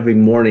that every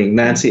morning.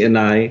 Nancy and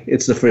I,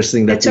 it's the first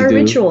thing that we do. It's our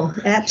ritual.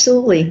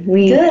 Absolutely.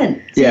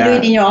 Good. So you do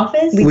it in your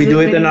office? We do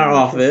it in our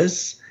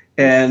office.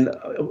 And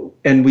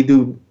we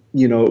do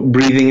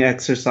breathing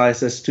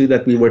exercises too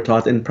that we were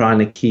taught in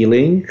pranic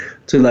healing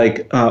to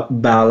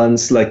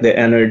balance the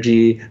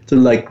energy, to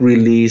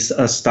release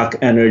stuck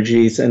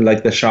energies and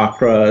the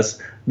chakras,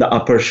 the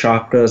upper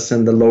chakras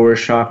and the lower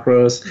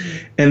chakras.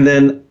 And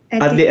then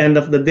at the end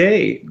of the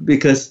day,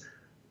 because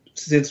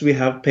since we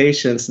have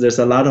patients, there's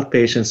a lot of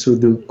patients who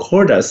do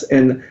Cordas,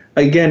 and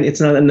again,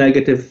 it's not a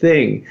negative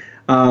thing.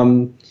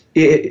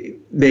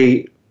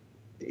 They're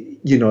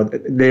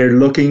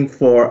looking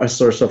for a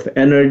source of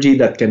energy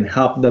that can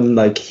help them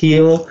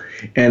heal,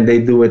 and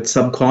they do it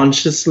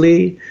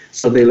subconsciously.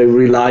 So they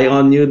rely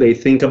on you. They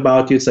think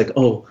about you. It's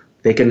oh,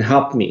 they can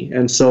help me.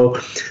 And so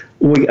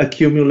we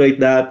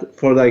accumulate that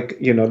for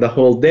the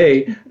whole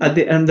day. At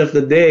the end of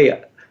the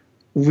day,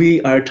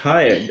 we are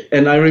tired.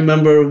 And I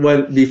remember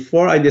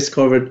before I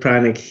discovered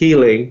pranic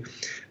healing,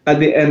 at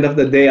the end of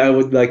the day, I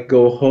would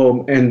go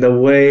home, and the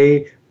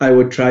way I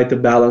would try to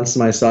balance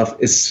myself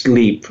is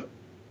sleep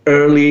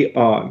early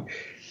on.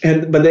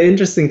 But the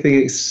interesting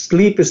thing is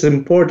sleep is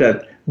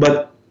important,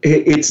 but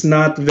it's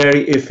not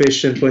very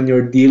efficient when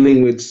you're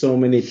dealing with so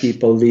many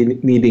people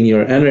needing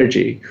your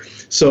energy.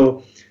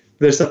 So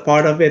there's a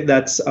part of it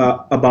that's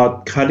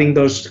about cutting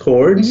those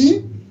cords.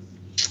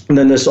 And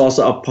then there's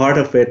also a part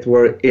of it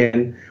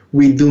wherein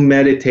we do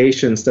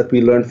meditations that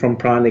we learn from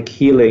pranic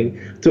healing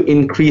to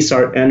increase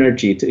our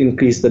energy, to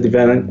increase the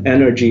divine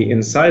energy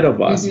inside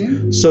of us,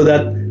 so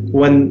that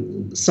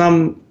when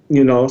some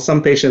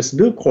patients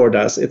do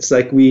Cordas, it's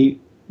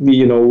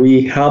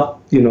we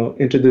help,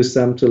 introduce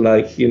them to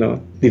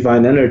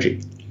divine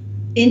energy.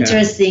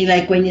 Interesting.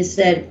 When you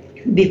said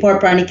before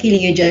pranic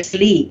healing, you just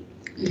sleep.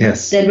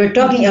 Yes. Then we're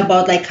talking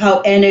about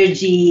how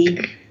energy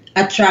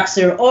attracts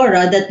your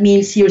aura. That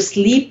means you're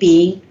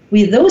sleeping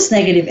with those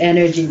negative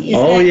energies.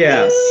 Oh,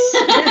 yes.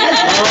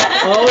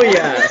 Oh,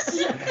 yes.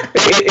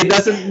 It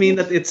doesn't mean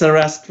that it's a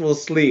restful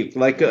sleep.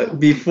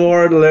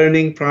 Before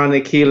learning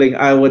pranic healing,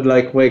 I would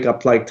wake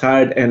up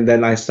tired, and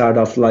then I start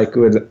off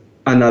with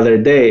another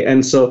day.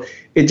 And so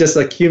it just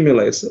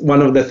accumulates.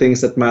 One of the things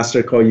that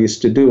Master Ko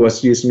used to do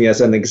was use me as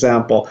an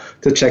example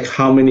to check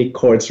how many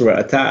cords were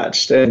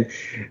attached. And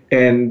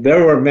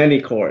there were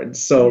many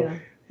cords. So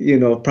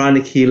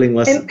pranic healing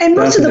was and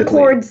most of the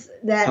cords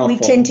that helpful. We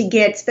tend to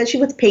get, especially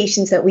with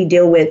patients that we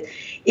deal with,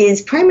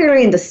 is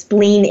primarily in the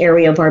spleen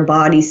area of our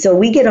body. So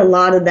we get a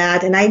lot of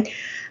that. And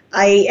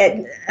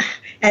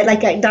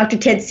like Dr.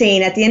 Ted's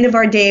saying, at the end of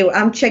our day,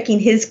 I'm checking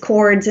his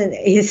cords and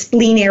his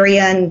spleen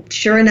area, and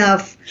sure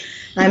enough,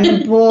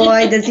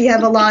 boy, does he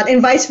have a lot, and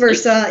vice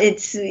versa.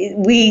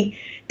 We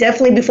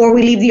definitely, before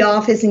we leave the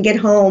office and get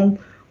home,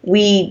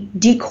 we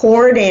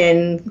decord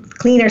and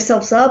clean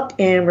ourselves up,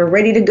 and we're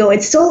ready to go.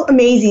 It's so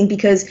amazing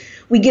because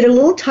we get a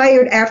little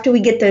tired after we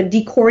get the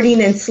decording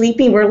and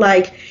sleeping. We're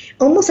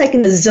almost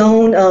in the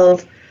zone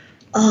of,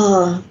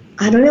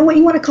 I don't know what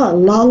you want to call it,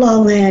 la la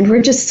land.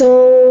 We're just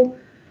so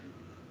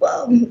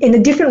in a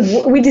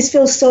different, we just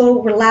feel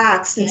so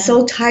relaxed and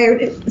so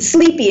tired,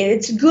 sleepy, and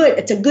it's good.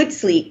 It's a good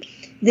sleep.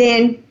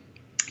 Then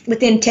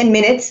within 10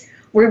 minutes,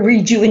 we're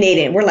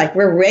rejuvenated. We're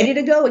we're ready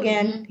to go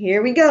again.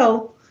 Here we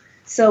go.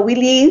 So we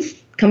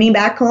leave, coming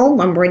back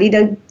home, I'm ready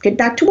to get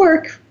back to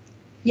work.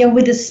 Yeah,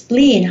 with the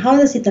spleen, how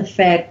does it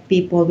affect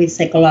people with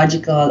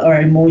psychological or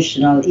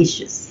emotional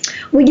issues?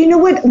 Well, you know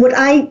what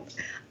I,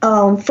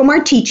 from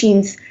our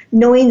teachings,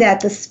 knowing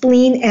that the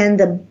spleen and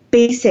the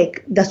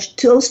basic, those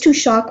two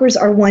chakras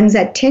are ones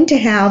that tend to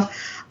have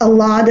a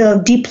lot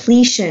of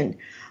depletion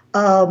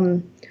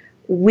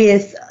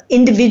with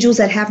individuals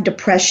that have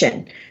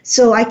depression.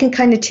 So I can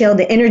kind of tell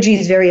the energy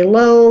is very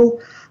low.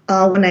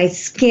 When I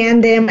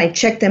scan them, I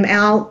check them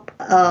out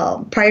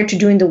prior to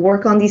doing the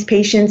work on these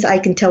patients, I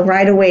can tell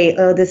right away,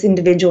 this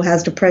individual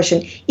has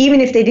depression.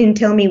 Even if they didn't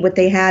tell me what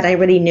they had, I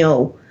already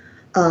know.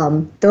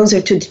 Those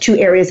are two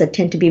areas that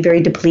tend to be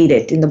very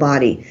depleted in the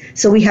body.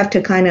 So we have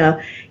to kind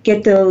of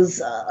get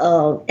those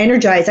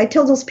energized. I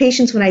tell those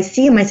patients when I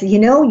see them, I say,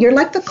 you're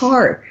like the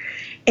car.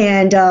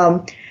 And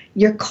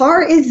your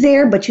car is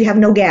there, but you have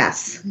no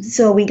gas.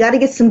 So we got to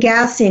get some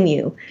gas in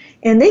you.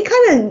 And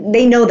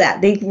they know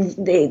that. They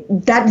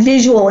that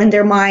visual in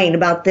their mind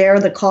about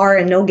the car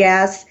and no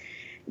gas,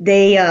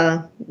 they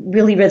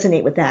really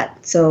resonate with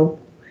that. So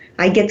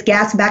I get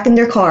gas back in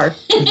their car.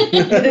 So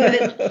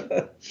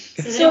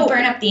they don't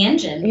burn up the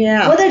engine.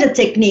 Yeah. What are the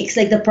techniques,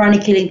 like the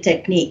pranic healing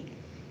technique,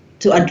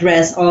 to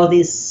address all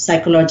these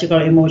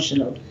psychological,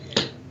 emotional?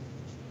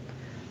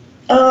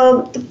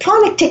 The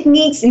pranic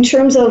techniques in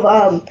terms of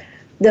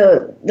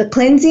the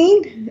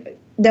cleansing,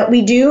 that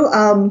we do,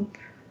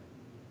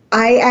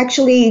 I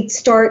actually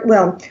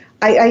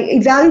I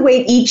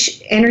evaluate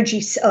each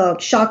energy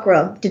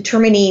chakra,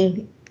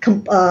 determining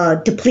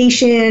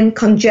depletion,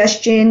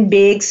 congestion,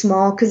 big,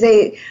 small, because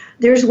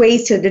there's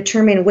ways to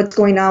determine what's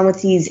going on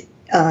with these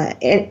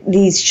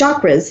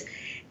chakras.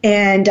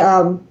 And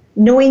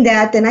knowing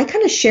that, then I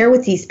kind of share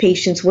with these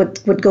patients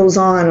what goes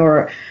on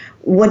or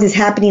what is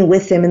happening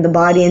with them in the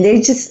body. And they're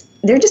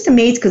just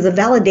amazed because the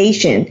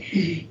validation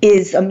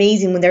is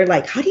amazing when they're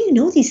like, how do you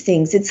know these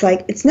things? It's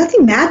like, it's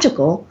nothing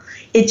magical.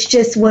 It's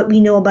just what we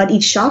know about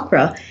each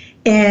chakra.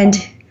 And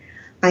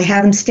I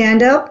have them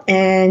stand up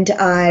and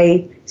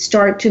I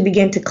start to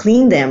begin to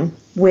clean them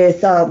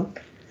with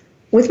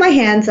my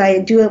hands. I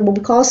do what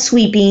we call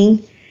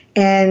sweeping.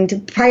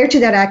 And prior to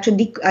that,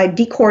 actually, I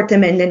decort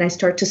them and then I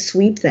start to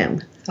sweep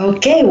them.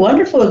 Okay,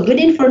 wonderful. Good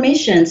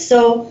information.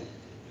 So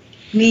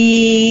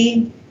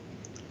we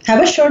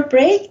have a short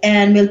break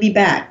and we'll be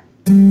back.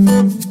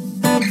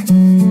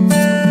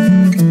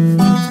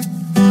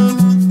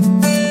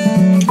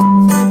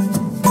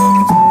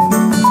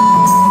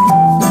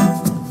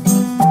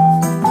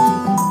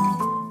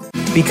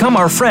 Become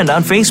our friend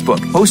on Facebook.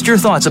 Post your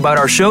thoughts about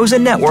our shows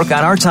and network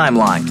on our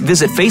timeline.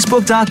 Visit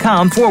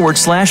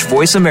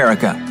facebook.com/Voice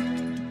America.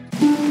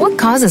 What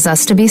causes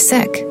us to be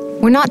sick?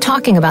 We're not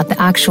talking about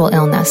the actual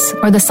illness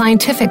or the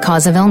scientific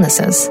cause of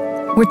illnesses.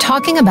 We're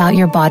talking about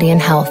your body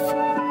and health.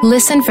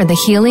 Listen for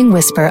the healing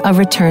whisper of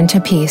return to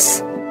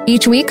peace.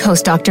 Each week,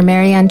 host Dr.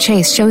 Marianne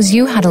Chase shows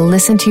you how to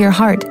listen to your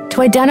heart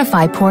to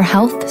identify poor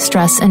health,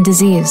 stress, and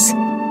disease.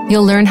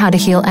 You'll learn how to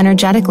heal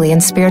energetically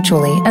and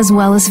spiritually as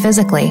well as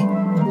physically.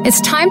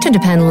 It's time to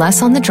depend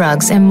less on the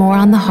drugs and more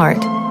on the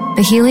heart.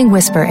 The Healing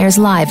Whisper airs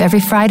live every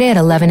Friday at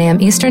 11 a.m.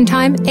 Eastern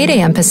Time, 8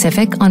 a.m.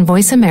 Pacific on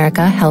Voice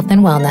America Health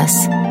and Wellness.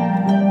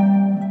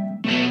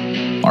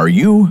 Are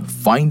you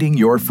finding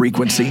your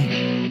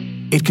frequency?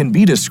 It can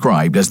be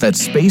described as that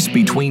space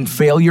between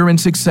failure and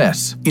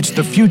success. It's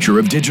the future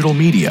of digital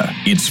media.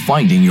 It's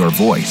finding your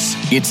voice.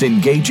 It's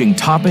engaging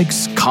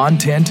topics,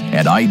 content,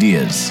 and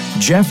ideas.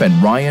 Jeff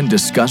and Ryan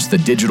discuss the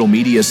digital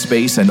media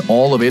space and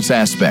all of its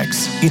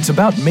aspects. It's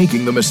about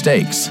making the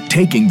mistakes,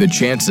 taking the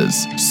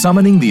chances,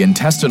 summoning the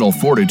intestinal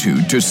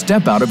fortitude to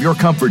step out of your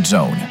comfort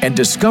zone, and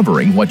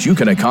discovering what you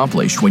can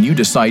accomplish when you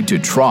decide to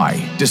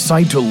try,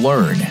 decide to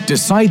learn,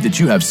 decide that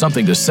you have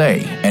something to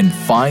say, and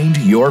find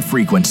your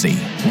frequency.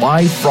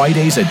 Live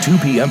Fridays at 2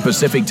 p.m.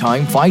 Pacific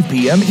Time, 5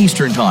 p.m.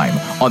 Eastern Time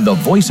on the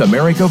Voice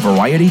America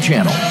Variety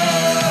Channel.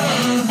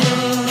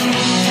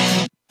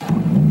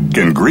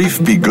 Can grief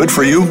be good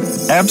for you?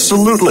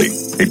 Absolutely.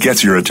 It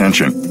gets your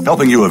attention,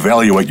 helping you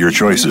evaluate your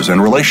choices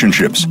and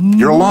relationships.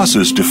 Your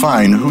losses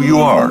define who you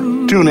are.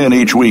 Tune in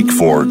each week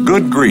for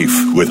Good Grief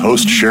with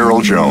host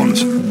Cheryl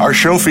Jones. Our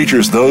show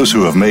features those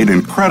who have made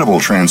incredible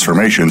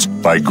transformations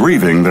by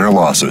grieving their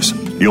losses.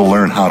 You'll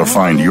learn how to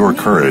find your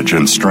courage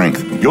and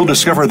strength. You'll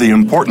discover the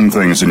important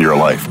things in your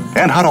life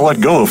and how to let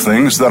go of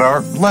things that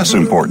are less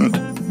important.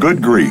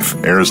 Good Grief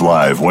airs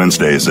live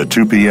Wednesdays at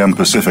 2 p.m.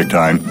 Pacific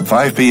Time,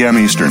 5 p.m.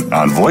 Eastern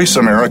on Voice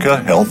America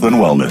Health and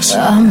Wellness.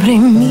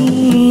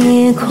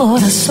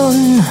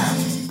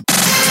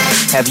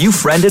 Have you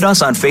friended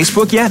us on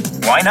Facebook yet?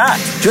 Why not?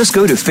 Just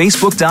go to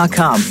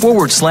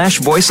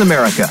facebook.com/Voice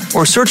America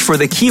or search for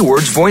the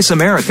keywords Voice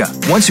America.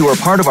 Once you are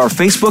part of our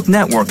Facebook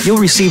network, you'll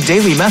receive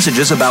daily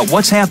messages about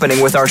what's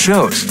happening with our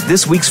shows,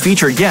 this week's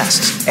featured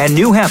guests, and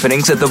new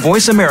happenings at the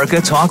Voice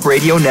America Talk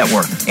Radio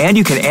Network. And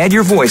you can add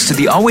your voice to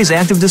the always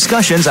active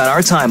discussions on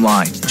our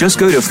timeline. Just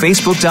go to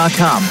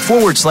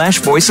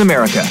facebook.com/Voice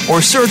America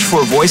or search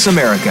for Voice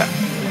America.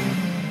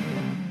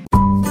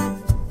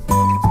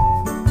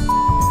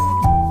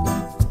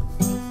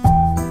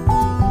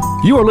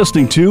 You are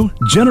listening to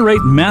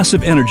Generate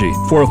Massive Energy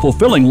for a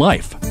Fulfilling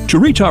Life. To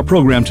reach our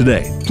program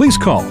today, please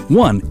call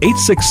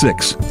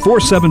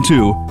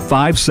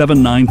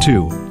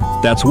 1-866-472-5792.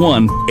 That's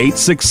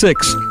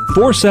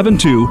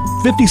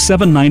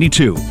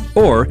 1-866-472-5792.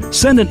 Or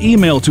send an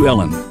email to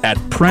Ellen at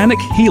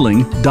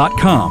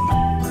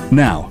pranichealing.com.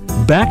 Now,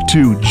 back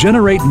to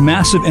Generate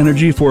Massive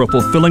Energy for a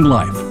Fulfilling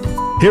Life.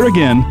 Here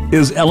again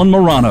is Ellen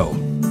Morano.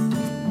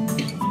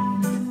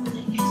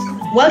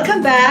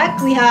 Welcome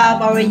back. We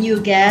have our new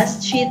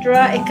guest,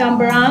 Chitra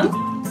Ekambaram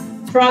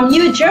from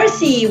New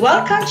Jersey.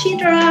 Welcome,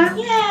 Chitra.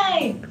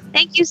 Yay!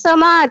 Thank you so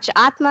much.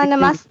 Atma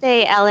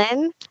Namaste,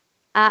 Ellen.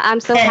 I'm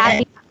so happy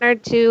and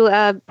honored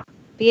to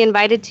be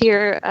invited to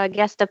your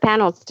guest of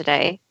panels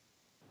today.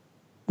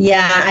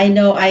 Yeah, I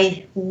know.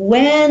 I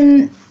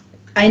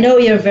know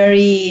you're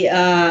very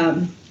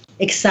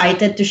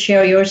excited to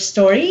share your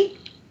story.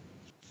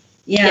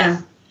 Yeah.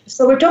 Yes.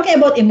 So we're talking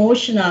about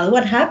emotional.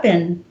 What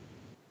happened?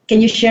 Can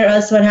you share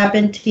us what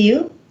happened to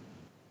you?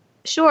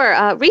 Sure.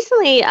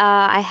 Recently,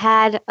 I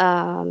had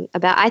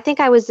I think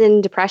I was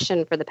in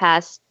depression for the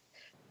past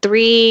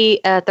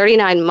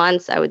 39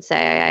 months, I would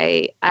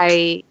say.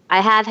 I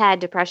have had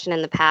depression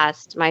in the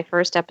past. My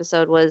first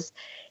episode was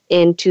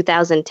in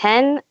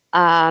 2010.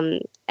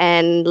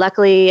 And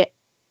luckily,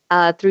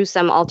 through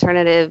some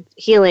alternative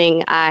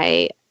healing,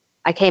 I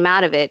came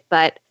out of it.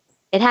 But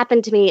it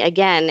happened to me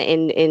again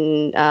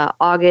in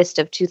August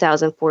of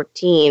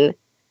 2014,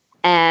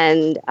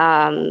 and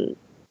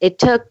it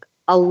took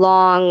a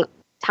long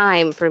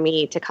time for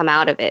me to come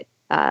out of it.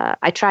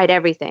 I tried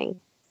everything.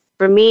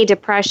 For me,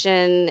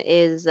 depression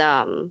is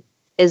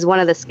one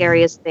of the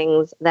scariest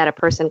things that a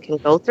person can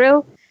go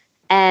through,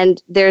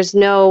 and there's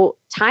no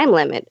time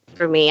limit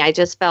for me. I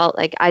just felt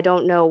like I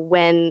don't know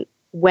when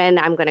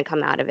I'm going to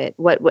come out of it.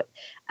 What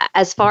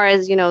as far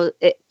as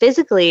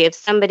physically, if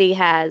somebody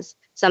has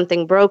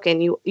something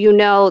broken, you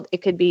know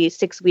it could be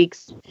 6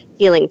 weeks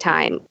healing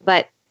time.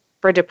 But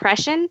for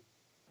depression,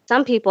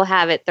 some people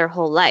have it their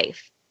whole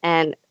life.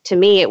 And to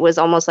me, it was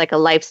almost like a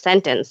life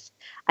sentence.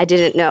 I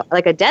didn't know,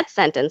 like a death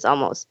sentence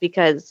almost,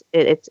 because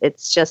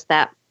it's just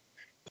that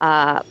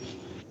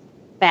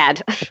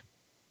bad.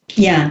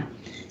 Yeah.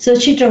 So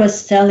Chitra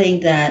was telling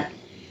that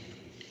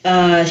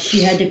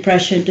she had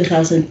depression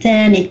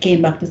 2010, it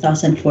came back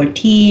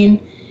 2014.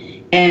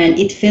 And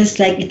it feels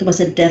like it was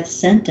a death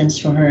sentence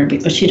for her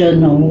because she don't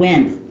know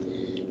when.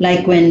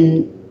 Like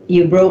when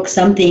you broke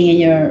something in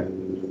your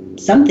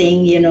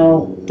something,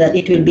 that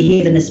it will be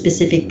healed in a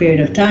specific period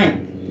of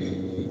time.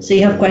 So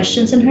you have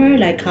questions on her,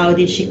 like how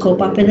did she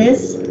cope up with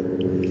this?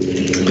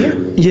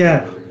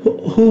 Yeah.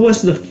 Who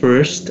was the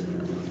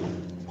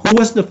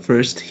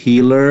first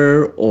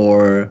healer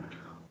or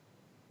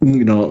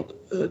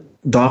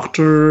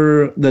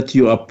doctor that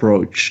you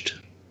approached?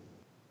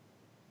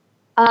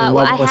 And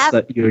what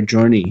was your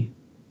journey?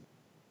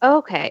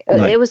 Okay.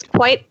 Like, It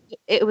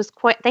was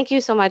quite, thank you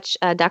so much,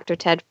 Dr.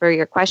 Ted, for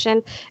your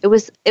question. It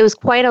was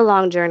quite a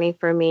long journey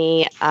for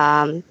me.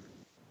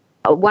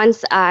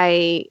 Once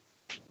I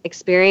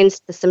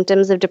experienced the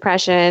symptoms of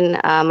depression,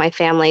 my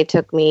family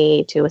took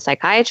me to a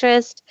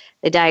psychiatrist.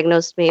 They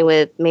diagnosed me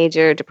with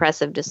major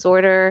depressive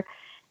disorder.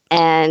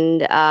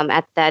 And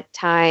at that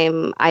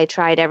time, I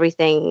tried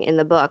everything in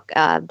the book.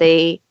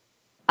 They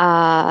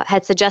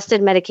had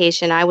suggested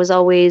medication. I was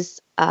always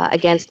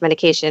against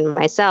medication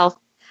myself.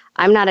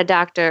 I'm not a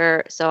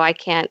doctor, so I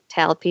can't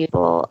tell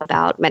people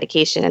about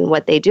medication and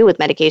what they do with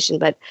medication.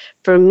 But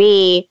for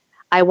me,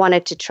 I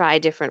wanted to try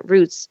different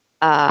routes.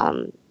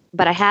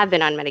 But I have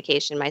been on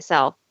medication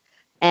myself.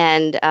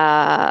 And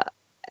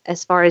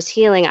as far as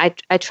healing,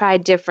 I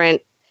tried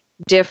different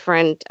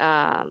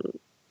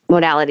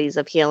modalities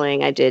of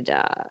healing. I did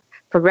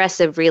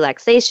progressive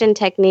relaxation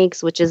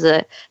techniques, which is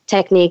a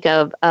technique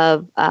of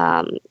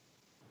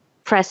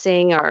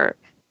pressing or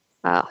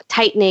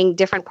tightening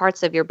different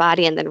parts of your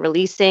body and then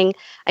releasing.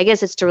 I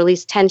guess it's to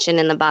release tension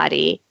in the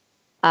body.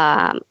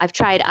 I've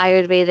tried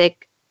Ayurvedic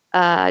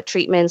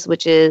treatments,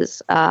 which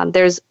is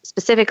there's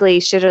specifically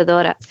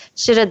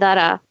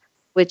Shirodhara,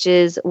 which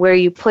is where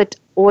you put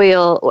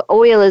oil.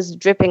 Oil is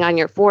dripping on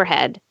your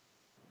forehead,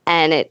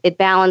 and it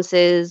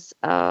balances,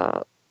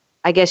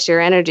 I guess, your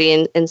energy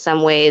in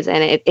some ways,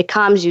 and it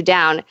calms you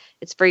down.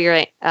 It's for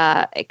your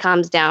it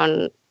calms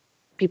down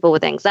people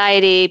with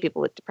anxiety,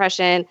 people with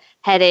depression,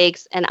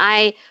 headaches, and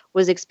I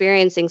was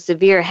experiencing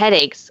severe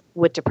headaches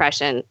with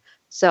depression.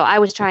 So I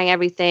was trying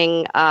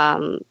everything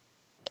that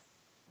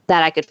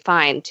I could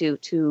find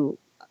to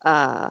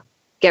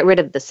get rid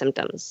of the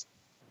symptoms.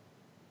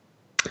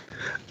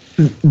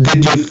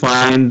 Did you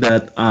find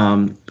that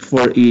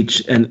for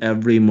each and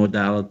every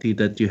modality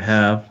that you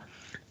have,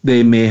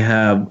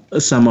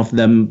 some of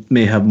them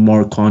may have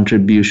more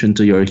contribution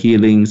to your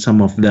healing,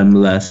 some of them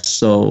less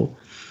so,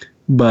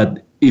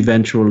 but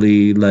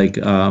eventually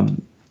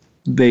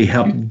they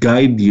help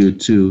guide you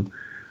to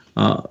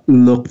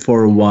look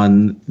for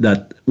one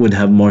that would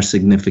have more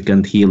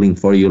significant healing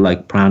for you,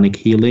 like pranic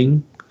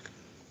healing?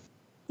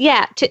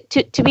 Yeah,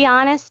 to be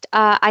honest,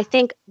 I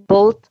think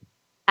both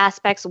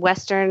aspects,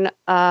 Western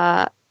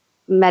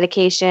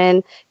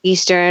medication,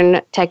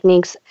 Eastern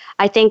techniques,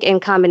 I think in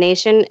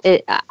combination,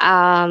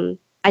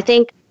 I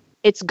think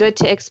it's good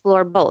to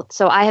explore both.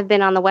 So I have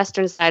been on the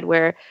Western side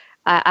where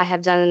I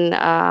have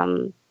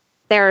done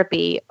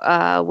therapy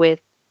with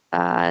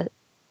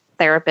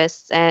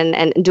therapists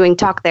and doing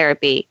talk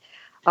therapy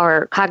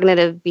or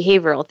cognitive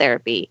behavioral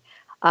therapy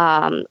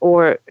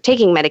or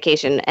taking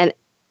medication. And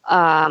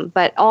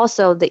but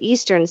also the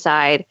Eastern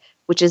side,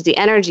 which is the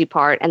energy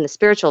part and the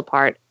spiritual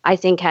part, I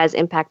think has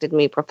impacted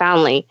me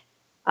profoundly.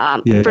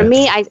 For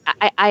me,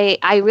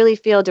 I really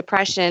feel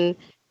depression,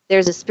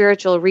 there's a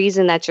spiritual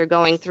reason that you're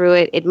going through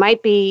it. It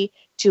might be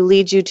to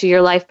lead you to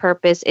your life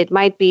purpose. It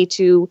might be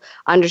to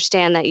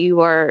understand that you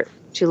are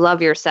to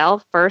love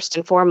yourself first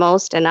and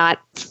foremost and not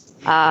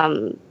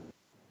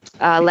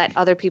let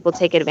other people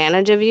take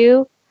advantage of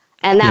you.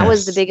 And that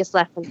was the biggest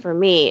lesson for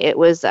me. It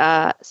was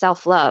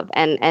self-love,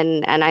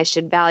 and I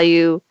should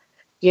value,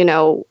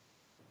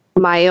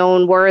 my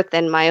own worth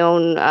and my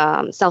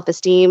own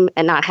self-esteem,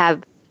 and not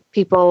have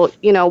people,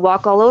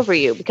 walk all over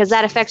you, because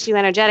that affects you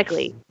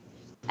energetically.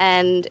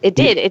 And it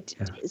did.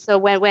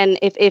 So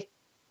if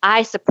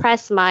I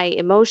suppress my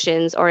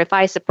emotions, or if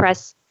I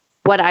suppress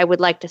what I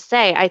would like to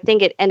say, I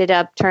think it ended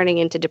up turning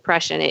into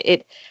depression.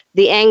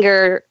 The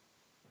anger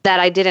that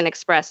I didn't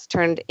express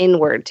turned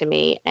inward to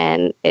me,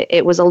 and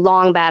it was a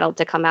long battle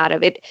to come out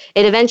of it.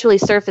 It eventually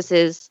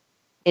surfaces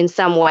in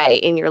some way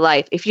in your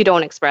life if you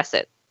don't express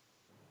it.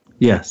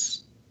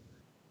 Yes.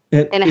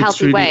 In a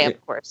healthy way,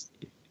 of course.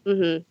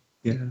 Mm-hmm.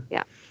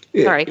 Yeah.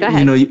 Sorry, go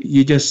ahead.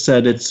 You just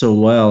said it so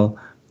well.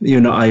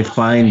 I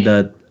find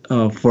that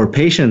for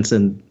patients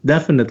and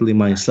definitely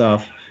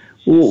myself,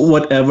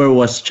 whatever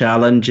was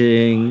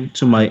challenging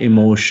to my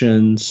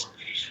emotions,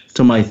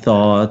 to my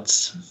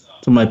thoughts,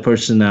 to my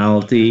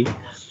personality,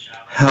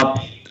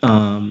 helped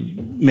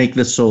make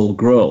the soul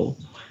grow.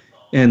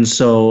 And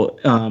so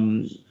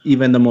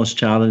even the most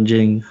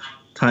challenging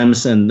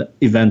times and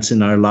events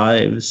in our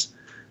lives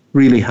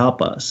really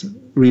help us,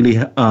 really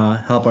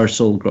help our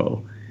soul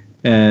grow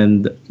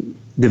and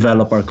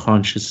develop our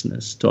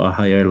consciousness to a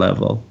higher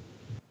level.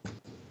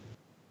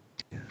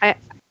 I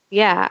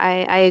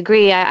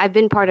agree. I've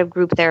been part of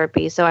group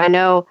therapy, so I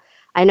know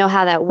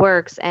how that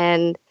works.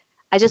 And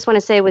I just want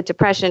to say with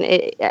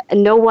depression,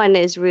 no one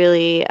is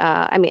really,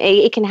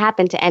 it can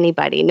happen to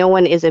anybody. No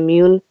one is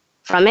immune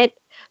from it.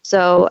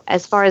 So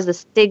as far as the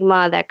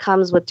stigma that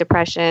comes with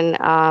depression,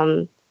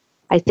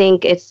 I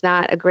think it's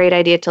not a great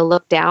idea to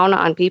look down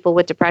on people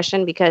with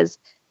depression because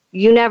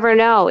you never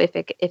know if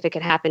it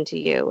could happen to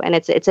you. And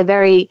it's a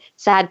very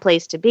sad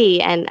place to be.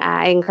 And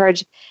I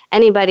encourage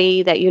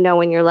anybody that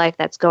in your life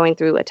that's going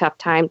through a tough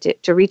time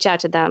to reach out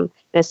to them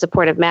in a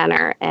supportive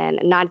manner and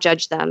not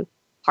judge them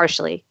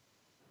harshly.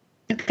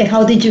 Okay,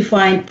 how did you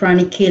find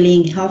pranic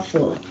healing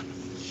helpful?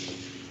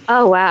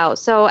 Oh, wow.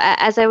 So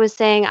as I was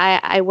saying,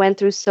 I went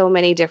through so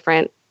many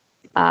different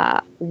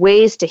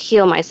ways to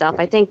heal myself.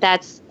 I think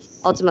that's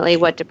ultimately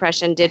what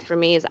depression did for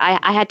me is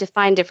I had to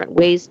find different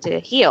ways to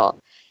heal.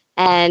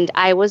 And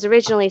I was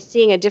originally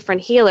seeing a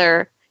different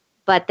healer,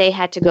 but they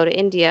had to go to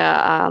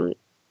India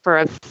for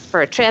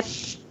a trip.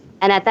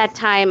 And at that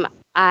time,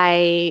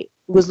 I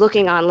was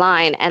looking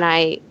online and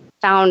I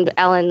found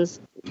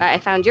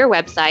your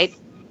website.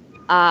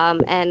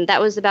 And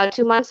that was about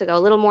 2 months ago, a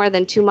little more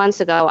than 2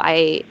 months ago.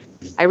 I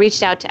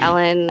reached out to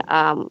Ellen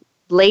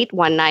late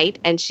one night,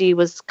 and she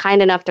was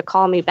kind enough to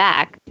call me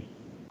back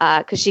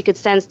because she could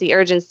sense the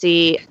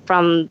urgency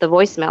from the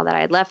voicemail that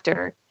I had left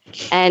her.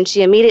 And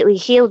she immediately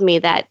healed me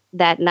that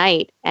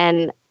night.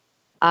 And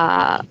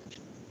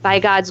by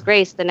God's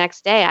grace, the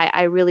next day,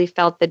 I really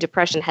felt the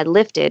depression had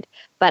lifted.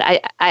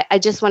 But I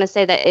just want to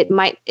say that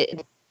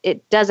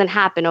it doesn't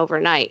happen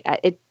overnight.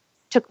 It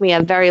took me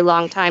a very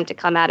long time to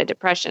come out of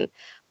depression.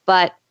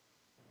 But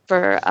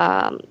for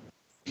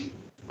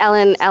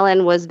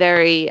Ellen was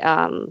very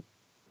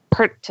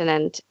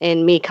pertinent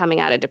in me coming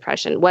out of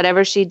depression.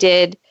 Whatever she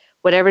did,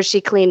 whatever she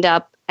cleaned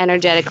up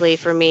energetically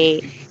for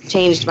me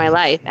changed my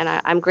life. And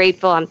I'm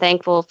grateful. I'm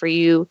thankful for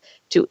you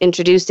to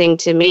introducing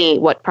to me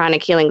what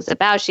pranic healing is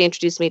about. She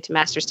introduced me to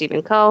Master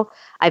Stephen Coe.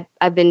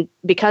 I've been,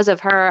 because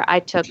of her, I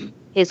took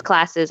his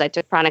classes. I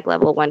took pranic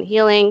level 1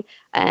 healing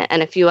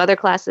and a few other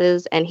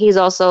classes. And he's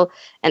also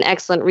an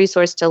excellent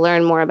resource to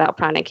learn more about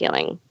pranic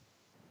healing.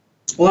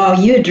 Wow,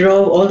 you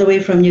drove all the way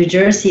from New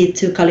Jersey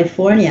to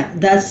California.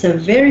 That's a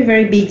very,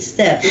 very big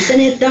step, isn't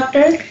it,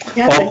 Doctor?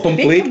 That's a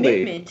completely. Big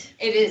commitment.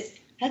 It is.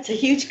 That's a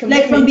huge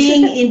commitment. Like from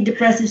being in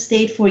depressive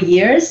state for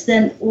years,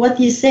 then what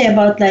do you say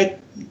about like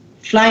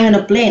flying on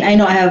a plane? I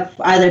know I have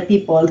other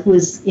people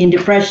who's in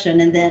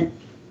depression, and then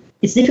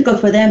it's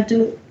difficult for them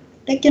to,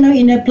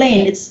 in a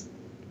plane, it's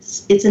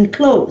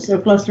enclosed or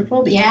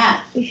claustrophobic.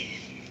 Yeah.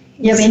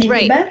 You have any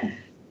feedback?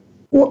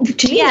 Well,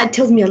 to me, that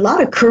tells me a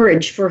lot of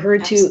courage for her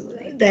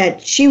that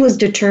she was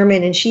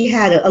determined and she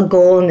had a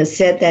goal and a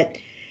set that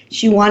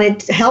she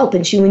wanted help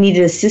and she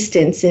needed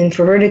assistance. And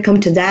for her to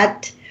come to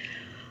that,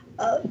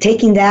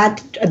 taking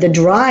that, the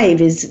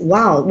drive is,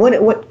 wow,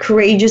 what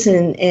courageous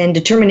and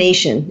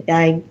determination.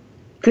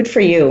 Good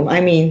for you.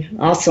 I mean,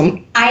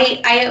 awesome.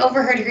 I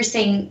overheard her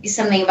saying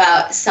something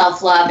about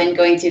self-love, and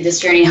going through this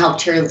journey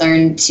helped her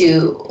learn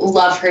to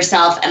love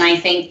herself. And I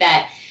think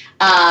that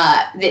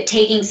that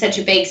taking such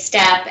a big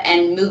step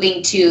and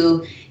moving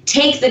to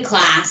take the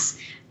class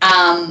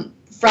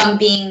from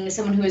being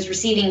someone who is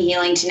receiving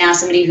healing to now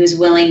somebody who's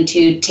willing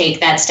to take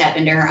that step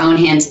into her own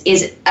hands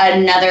is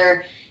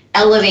another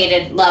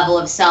elevated level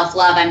of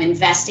self-love. I'm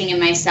investing in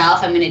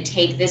myself. I'm going to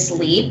take this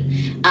leap.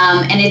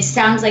 And it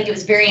sounds like it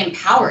was very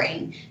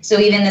empowering. So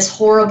even this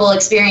horrible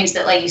experience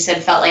that, like you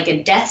said, felt like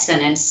a death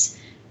sentence,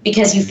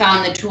 because you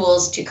found the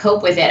tools to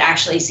cope with it,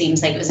 actually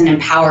seems like it was an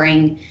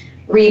empowering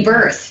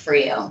rebirth for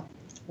you.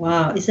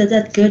 Wow. Isn't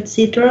that good,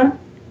 Citra?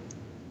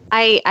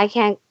 I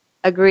can't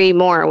agree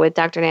more with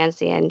Dr.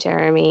 Nancy and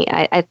Jeremy.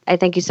 I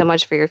thank you so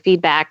much for your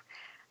feedback.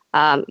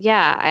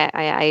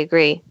 I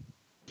agree.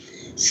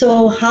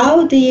 So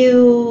how do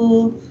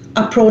you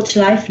approach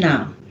life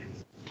now?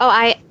 Oh,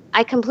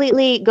 I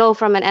completely go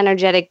from an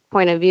energetic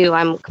point of view.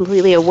 I'm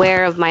completely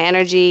aware of my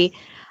energy.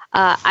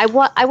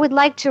 I would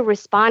like to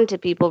respond to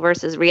people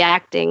versus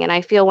reacting. And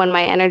I feel when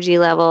my energy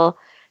level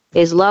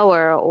is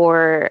lower,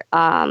 or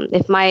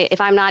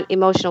if I'm not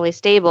emotionally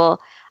stable,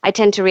 I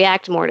tend to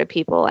react more to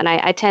people. And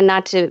I tend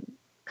not to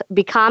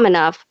be calm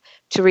enough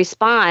to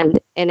respond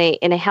in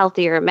a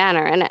healthier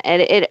manner. And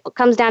it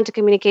comes down to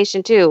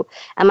communication too.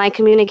 Am I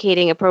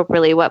communicating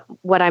appropriately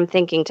what I'm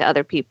thinking to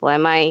other people?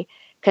 Am I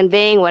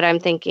conveying what I'm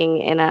thinking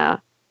in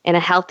a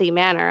healthy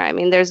manner. I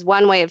mean, there's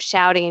one way of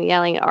shouting and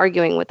yelling and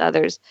arguing with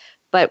others,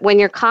 but when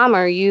you're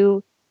calmer,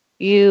 you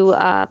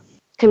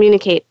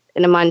communicate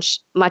in a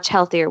much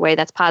healthier way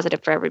that's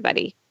positive for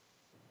everybody.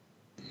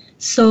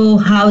 So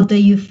how do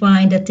you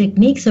find the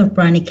techniques of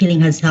pranic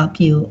healing has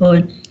helped you,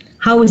 or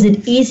how is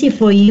it easy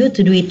for you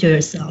to do it to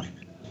yourself?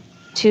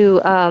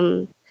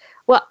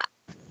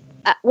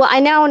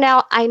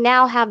 I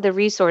now have the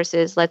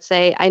resources. Let's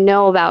say I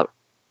know about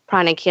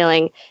pranic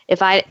healing.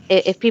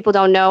 If people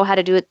don't know how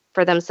to do it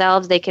for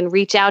themselves, they can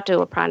reach out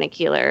to a pranic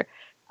healer.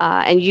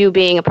 And you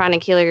being a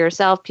pranic healer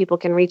yourself, people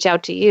can reach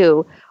out to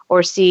you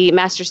or see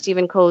Master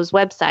Stephen Coe's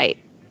website.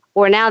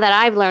 Or now that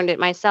I've learned it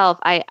myself,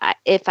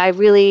 if I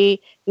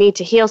really need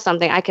to heal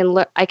something, I can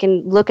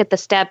look at the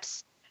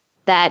steps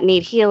that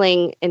need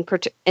healing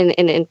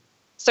in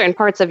certain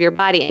parts of your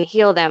body and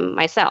heal them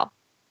myself.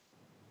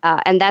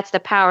 And that's the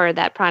power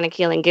that pranic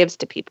healing gives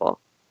to people.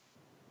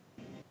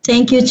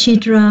 Thank you,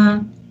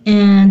 Chitra.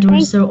 And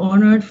we're so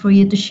honored for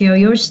you to share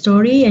your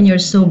story, and you're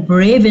so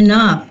brave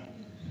enough.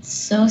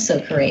 So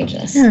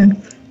courageous. Yeah,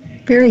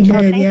 very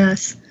good,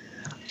 yes.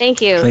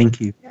 Thank you. Thank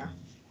you.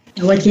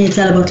 And what can you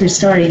tell about your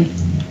story?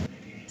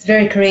 It's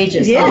very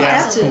courageous. Yeah,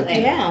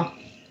 absolutely. Yeah.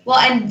 Well,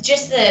 and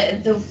just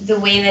the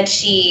way that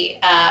she,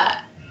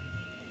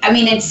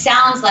 it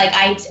sounds like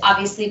I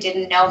obviously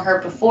didn't know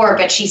her before,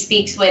 but she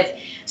speaks with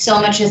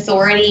so much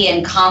authority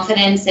and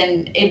confidence,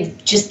 and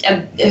it just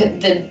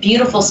the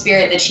beautiful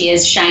spirit that she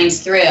is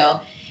shines through.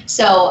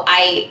 So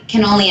I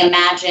can only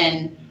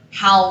imagine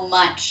how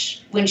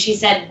much, when she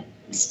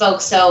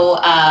spoke so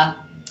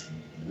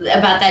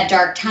about that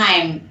dark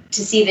time,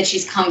 to see that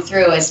she's come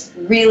through is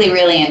really,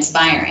 really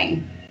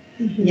inspiring.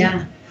 Mm-hmm.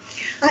 Yeah.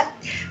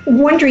 I'm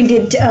wondering,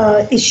 did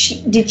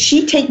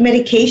she take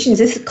medications? Is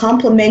this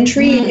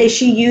complementary? Mm-hmm. Is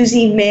she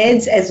using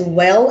meds as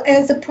well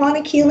as the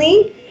pranic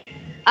healing?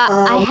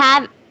 I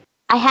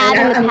have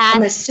in the past.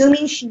 I'm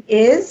assuming she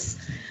is.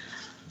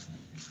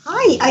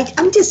 Hi,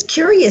 I'm just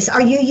curious.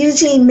 Are you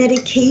using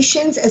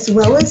medications as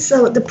well as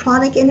the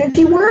pranic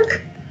energy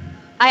work?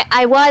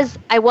 I was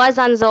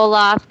on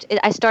Zoloft.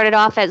 I started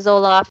off at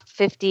Zoloft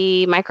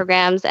 50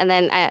 micrograms, and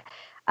then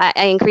I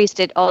increased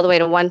it all the way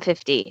to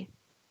 150.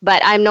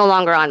 But I'm no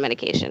longer on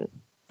medication.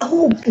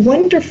 Oh,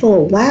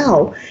 wonderful.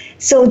 Wow.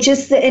 So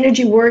just the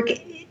energy work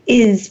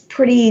is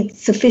pretty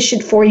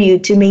sufficient for you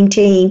to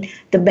maintain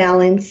the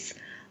balance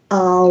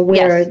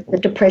where the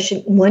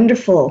depression.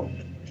 Wonderful.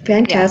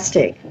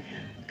 Fantastic. Yeah.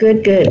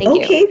 Good.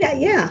 Thank okay,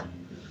 you.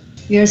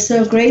 You're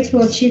so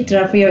grateful,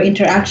 Chitra, for your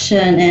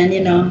interaction,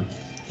 and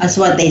that's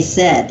what they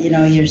said.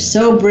 You're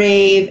so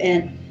brave,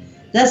 and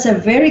that's a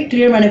very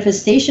clear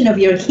manifestation of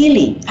your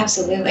healing.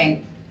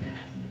 Absolutely.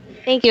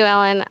 Thank you,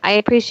 Ellen. I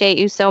appreciate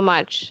you so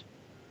much.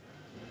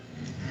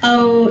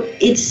 Oh,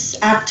 it's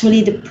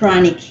actually the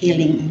pranic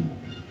healing.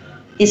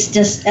 It's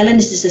just, Ellen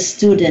is just a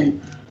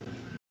student.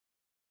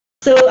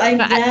 So I'm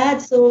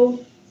glad. So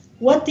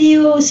what do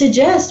you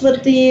suggest?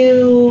 What do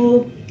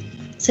you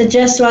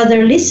suggest to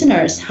other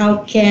listeners?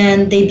 How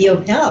can they be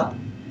of help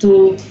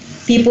to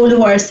people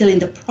who are still in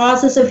the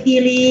process of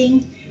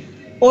healing,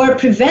 or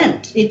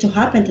prevent it to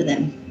happen to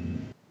them?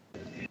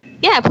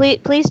 Yeah,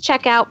 please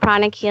check out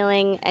pranic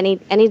healing.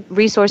 Any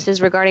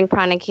resources regarding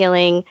pranic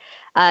healing.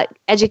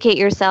 Educate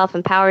yourself,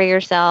 empower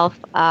yourself,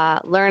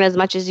 learn as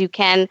much as you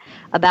can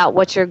about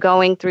what you're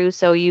going through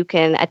so you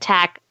can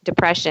attack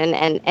depression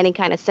and any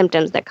kind of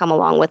symptoms that come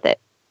along with it.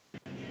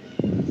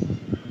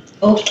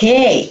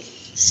 Okay,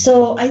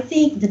 so I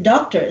think the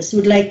doctors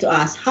would like to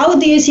ask, how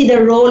do you see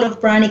the role of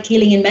pranic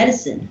healing in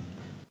medicine?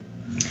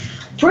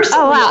 First of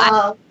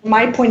all,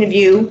 my point of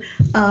view,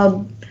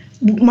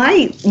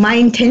 my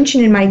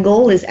intention and my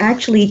goal is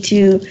actually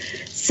to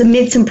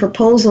submit some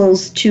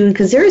proposals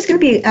because there is going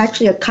to be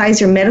actually a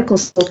Kaiser Medical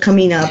School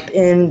coming up,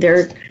 and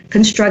they're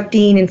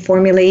constructing and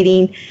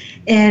formulating,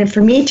 and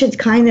for me to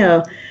kind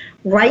of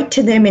write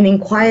to them and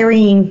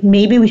inquiring,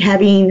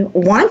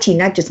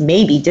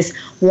 just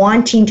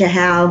wanting to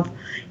have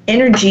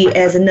energy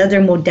as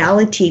another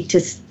modality to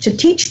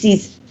teach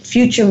these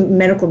future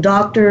medical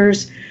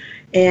doctors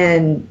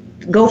and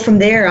go from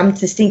there. I'm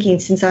just thinking,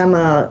 since I'm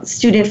a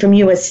student from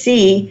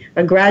USC,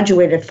 a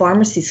graduate at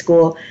pharmacy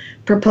school,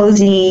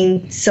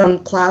 proposing some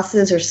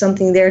classes or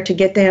something there to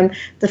get them,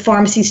 the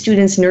pharmacy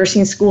students,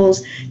 nursing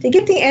schools, to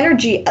get the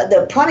energy,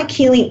 the pranic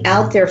healing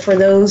out there for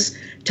those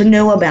to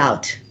know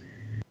about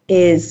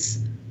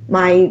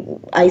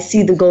I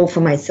see the goal for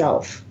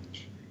myself.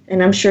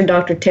 And I'm sure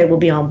Dr. Ted will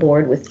be on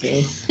board with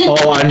me.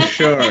 Oh, I'm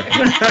sure.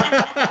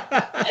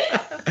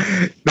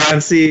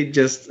 Nancy,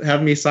 just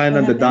have me sign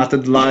on the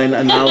dotted line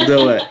and I'll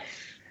do it.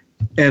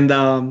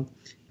 And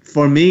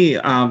for me,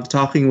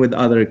 talking with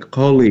other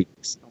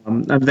colleagues,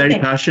 I'm very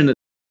passionate.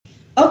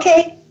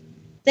 Okay.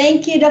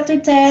 Thank you, Dr.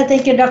 Ted.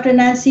 Thank you, Dr.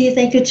 Nancy.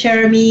 Thank you,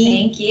 Jeremy.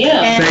 Thank you.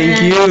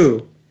 Thank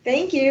you.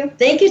 Thank you.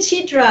 Thank you,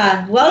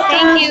 Chitra. Welcome.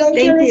 Thank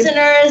you,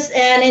 listeners,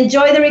 and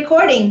enjoy the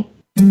recording.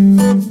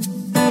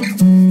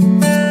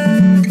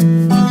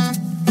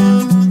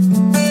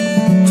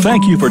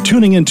 Thank you for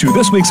tuning into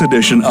this week's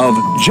edition of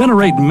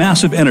Generate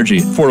Massive Energy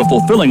for a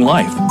Fulfilling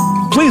Life.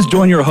 Please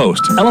join your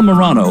host, Ellen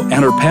Morano,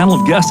 and her panel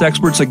of guest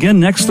experts again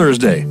next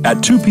Thursday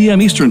at 2 p.m.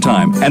 Eastern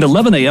Time and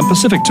 11 a.m.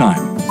 Pacific Time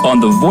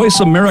on the Voice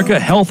America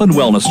Health and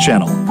Wellness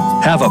Channel.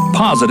 Have a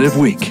positive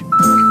week.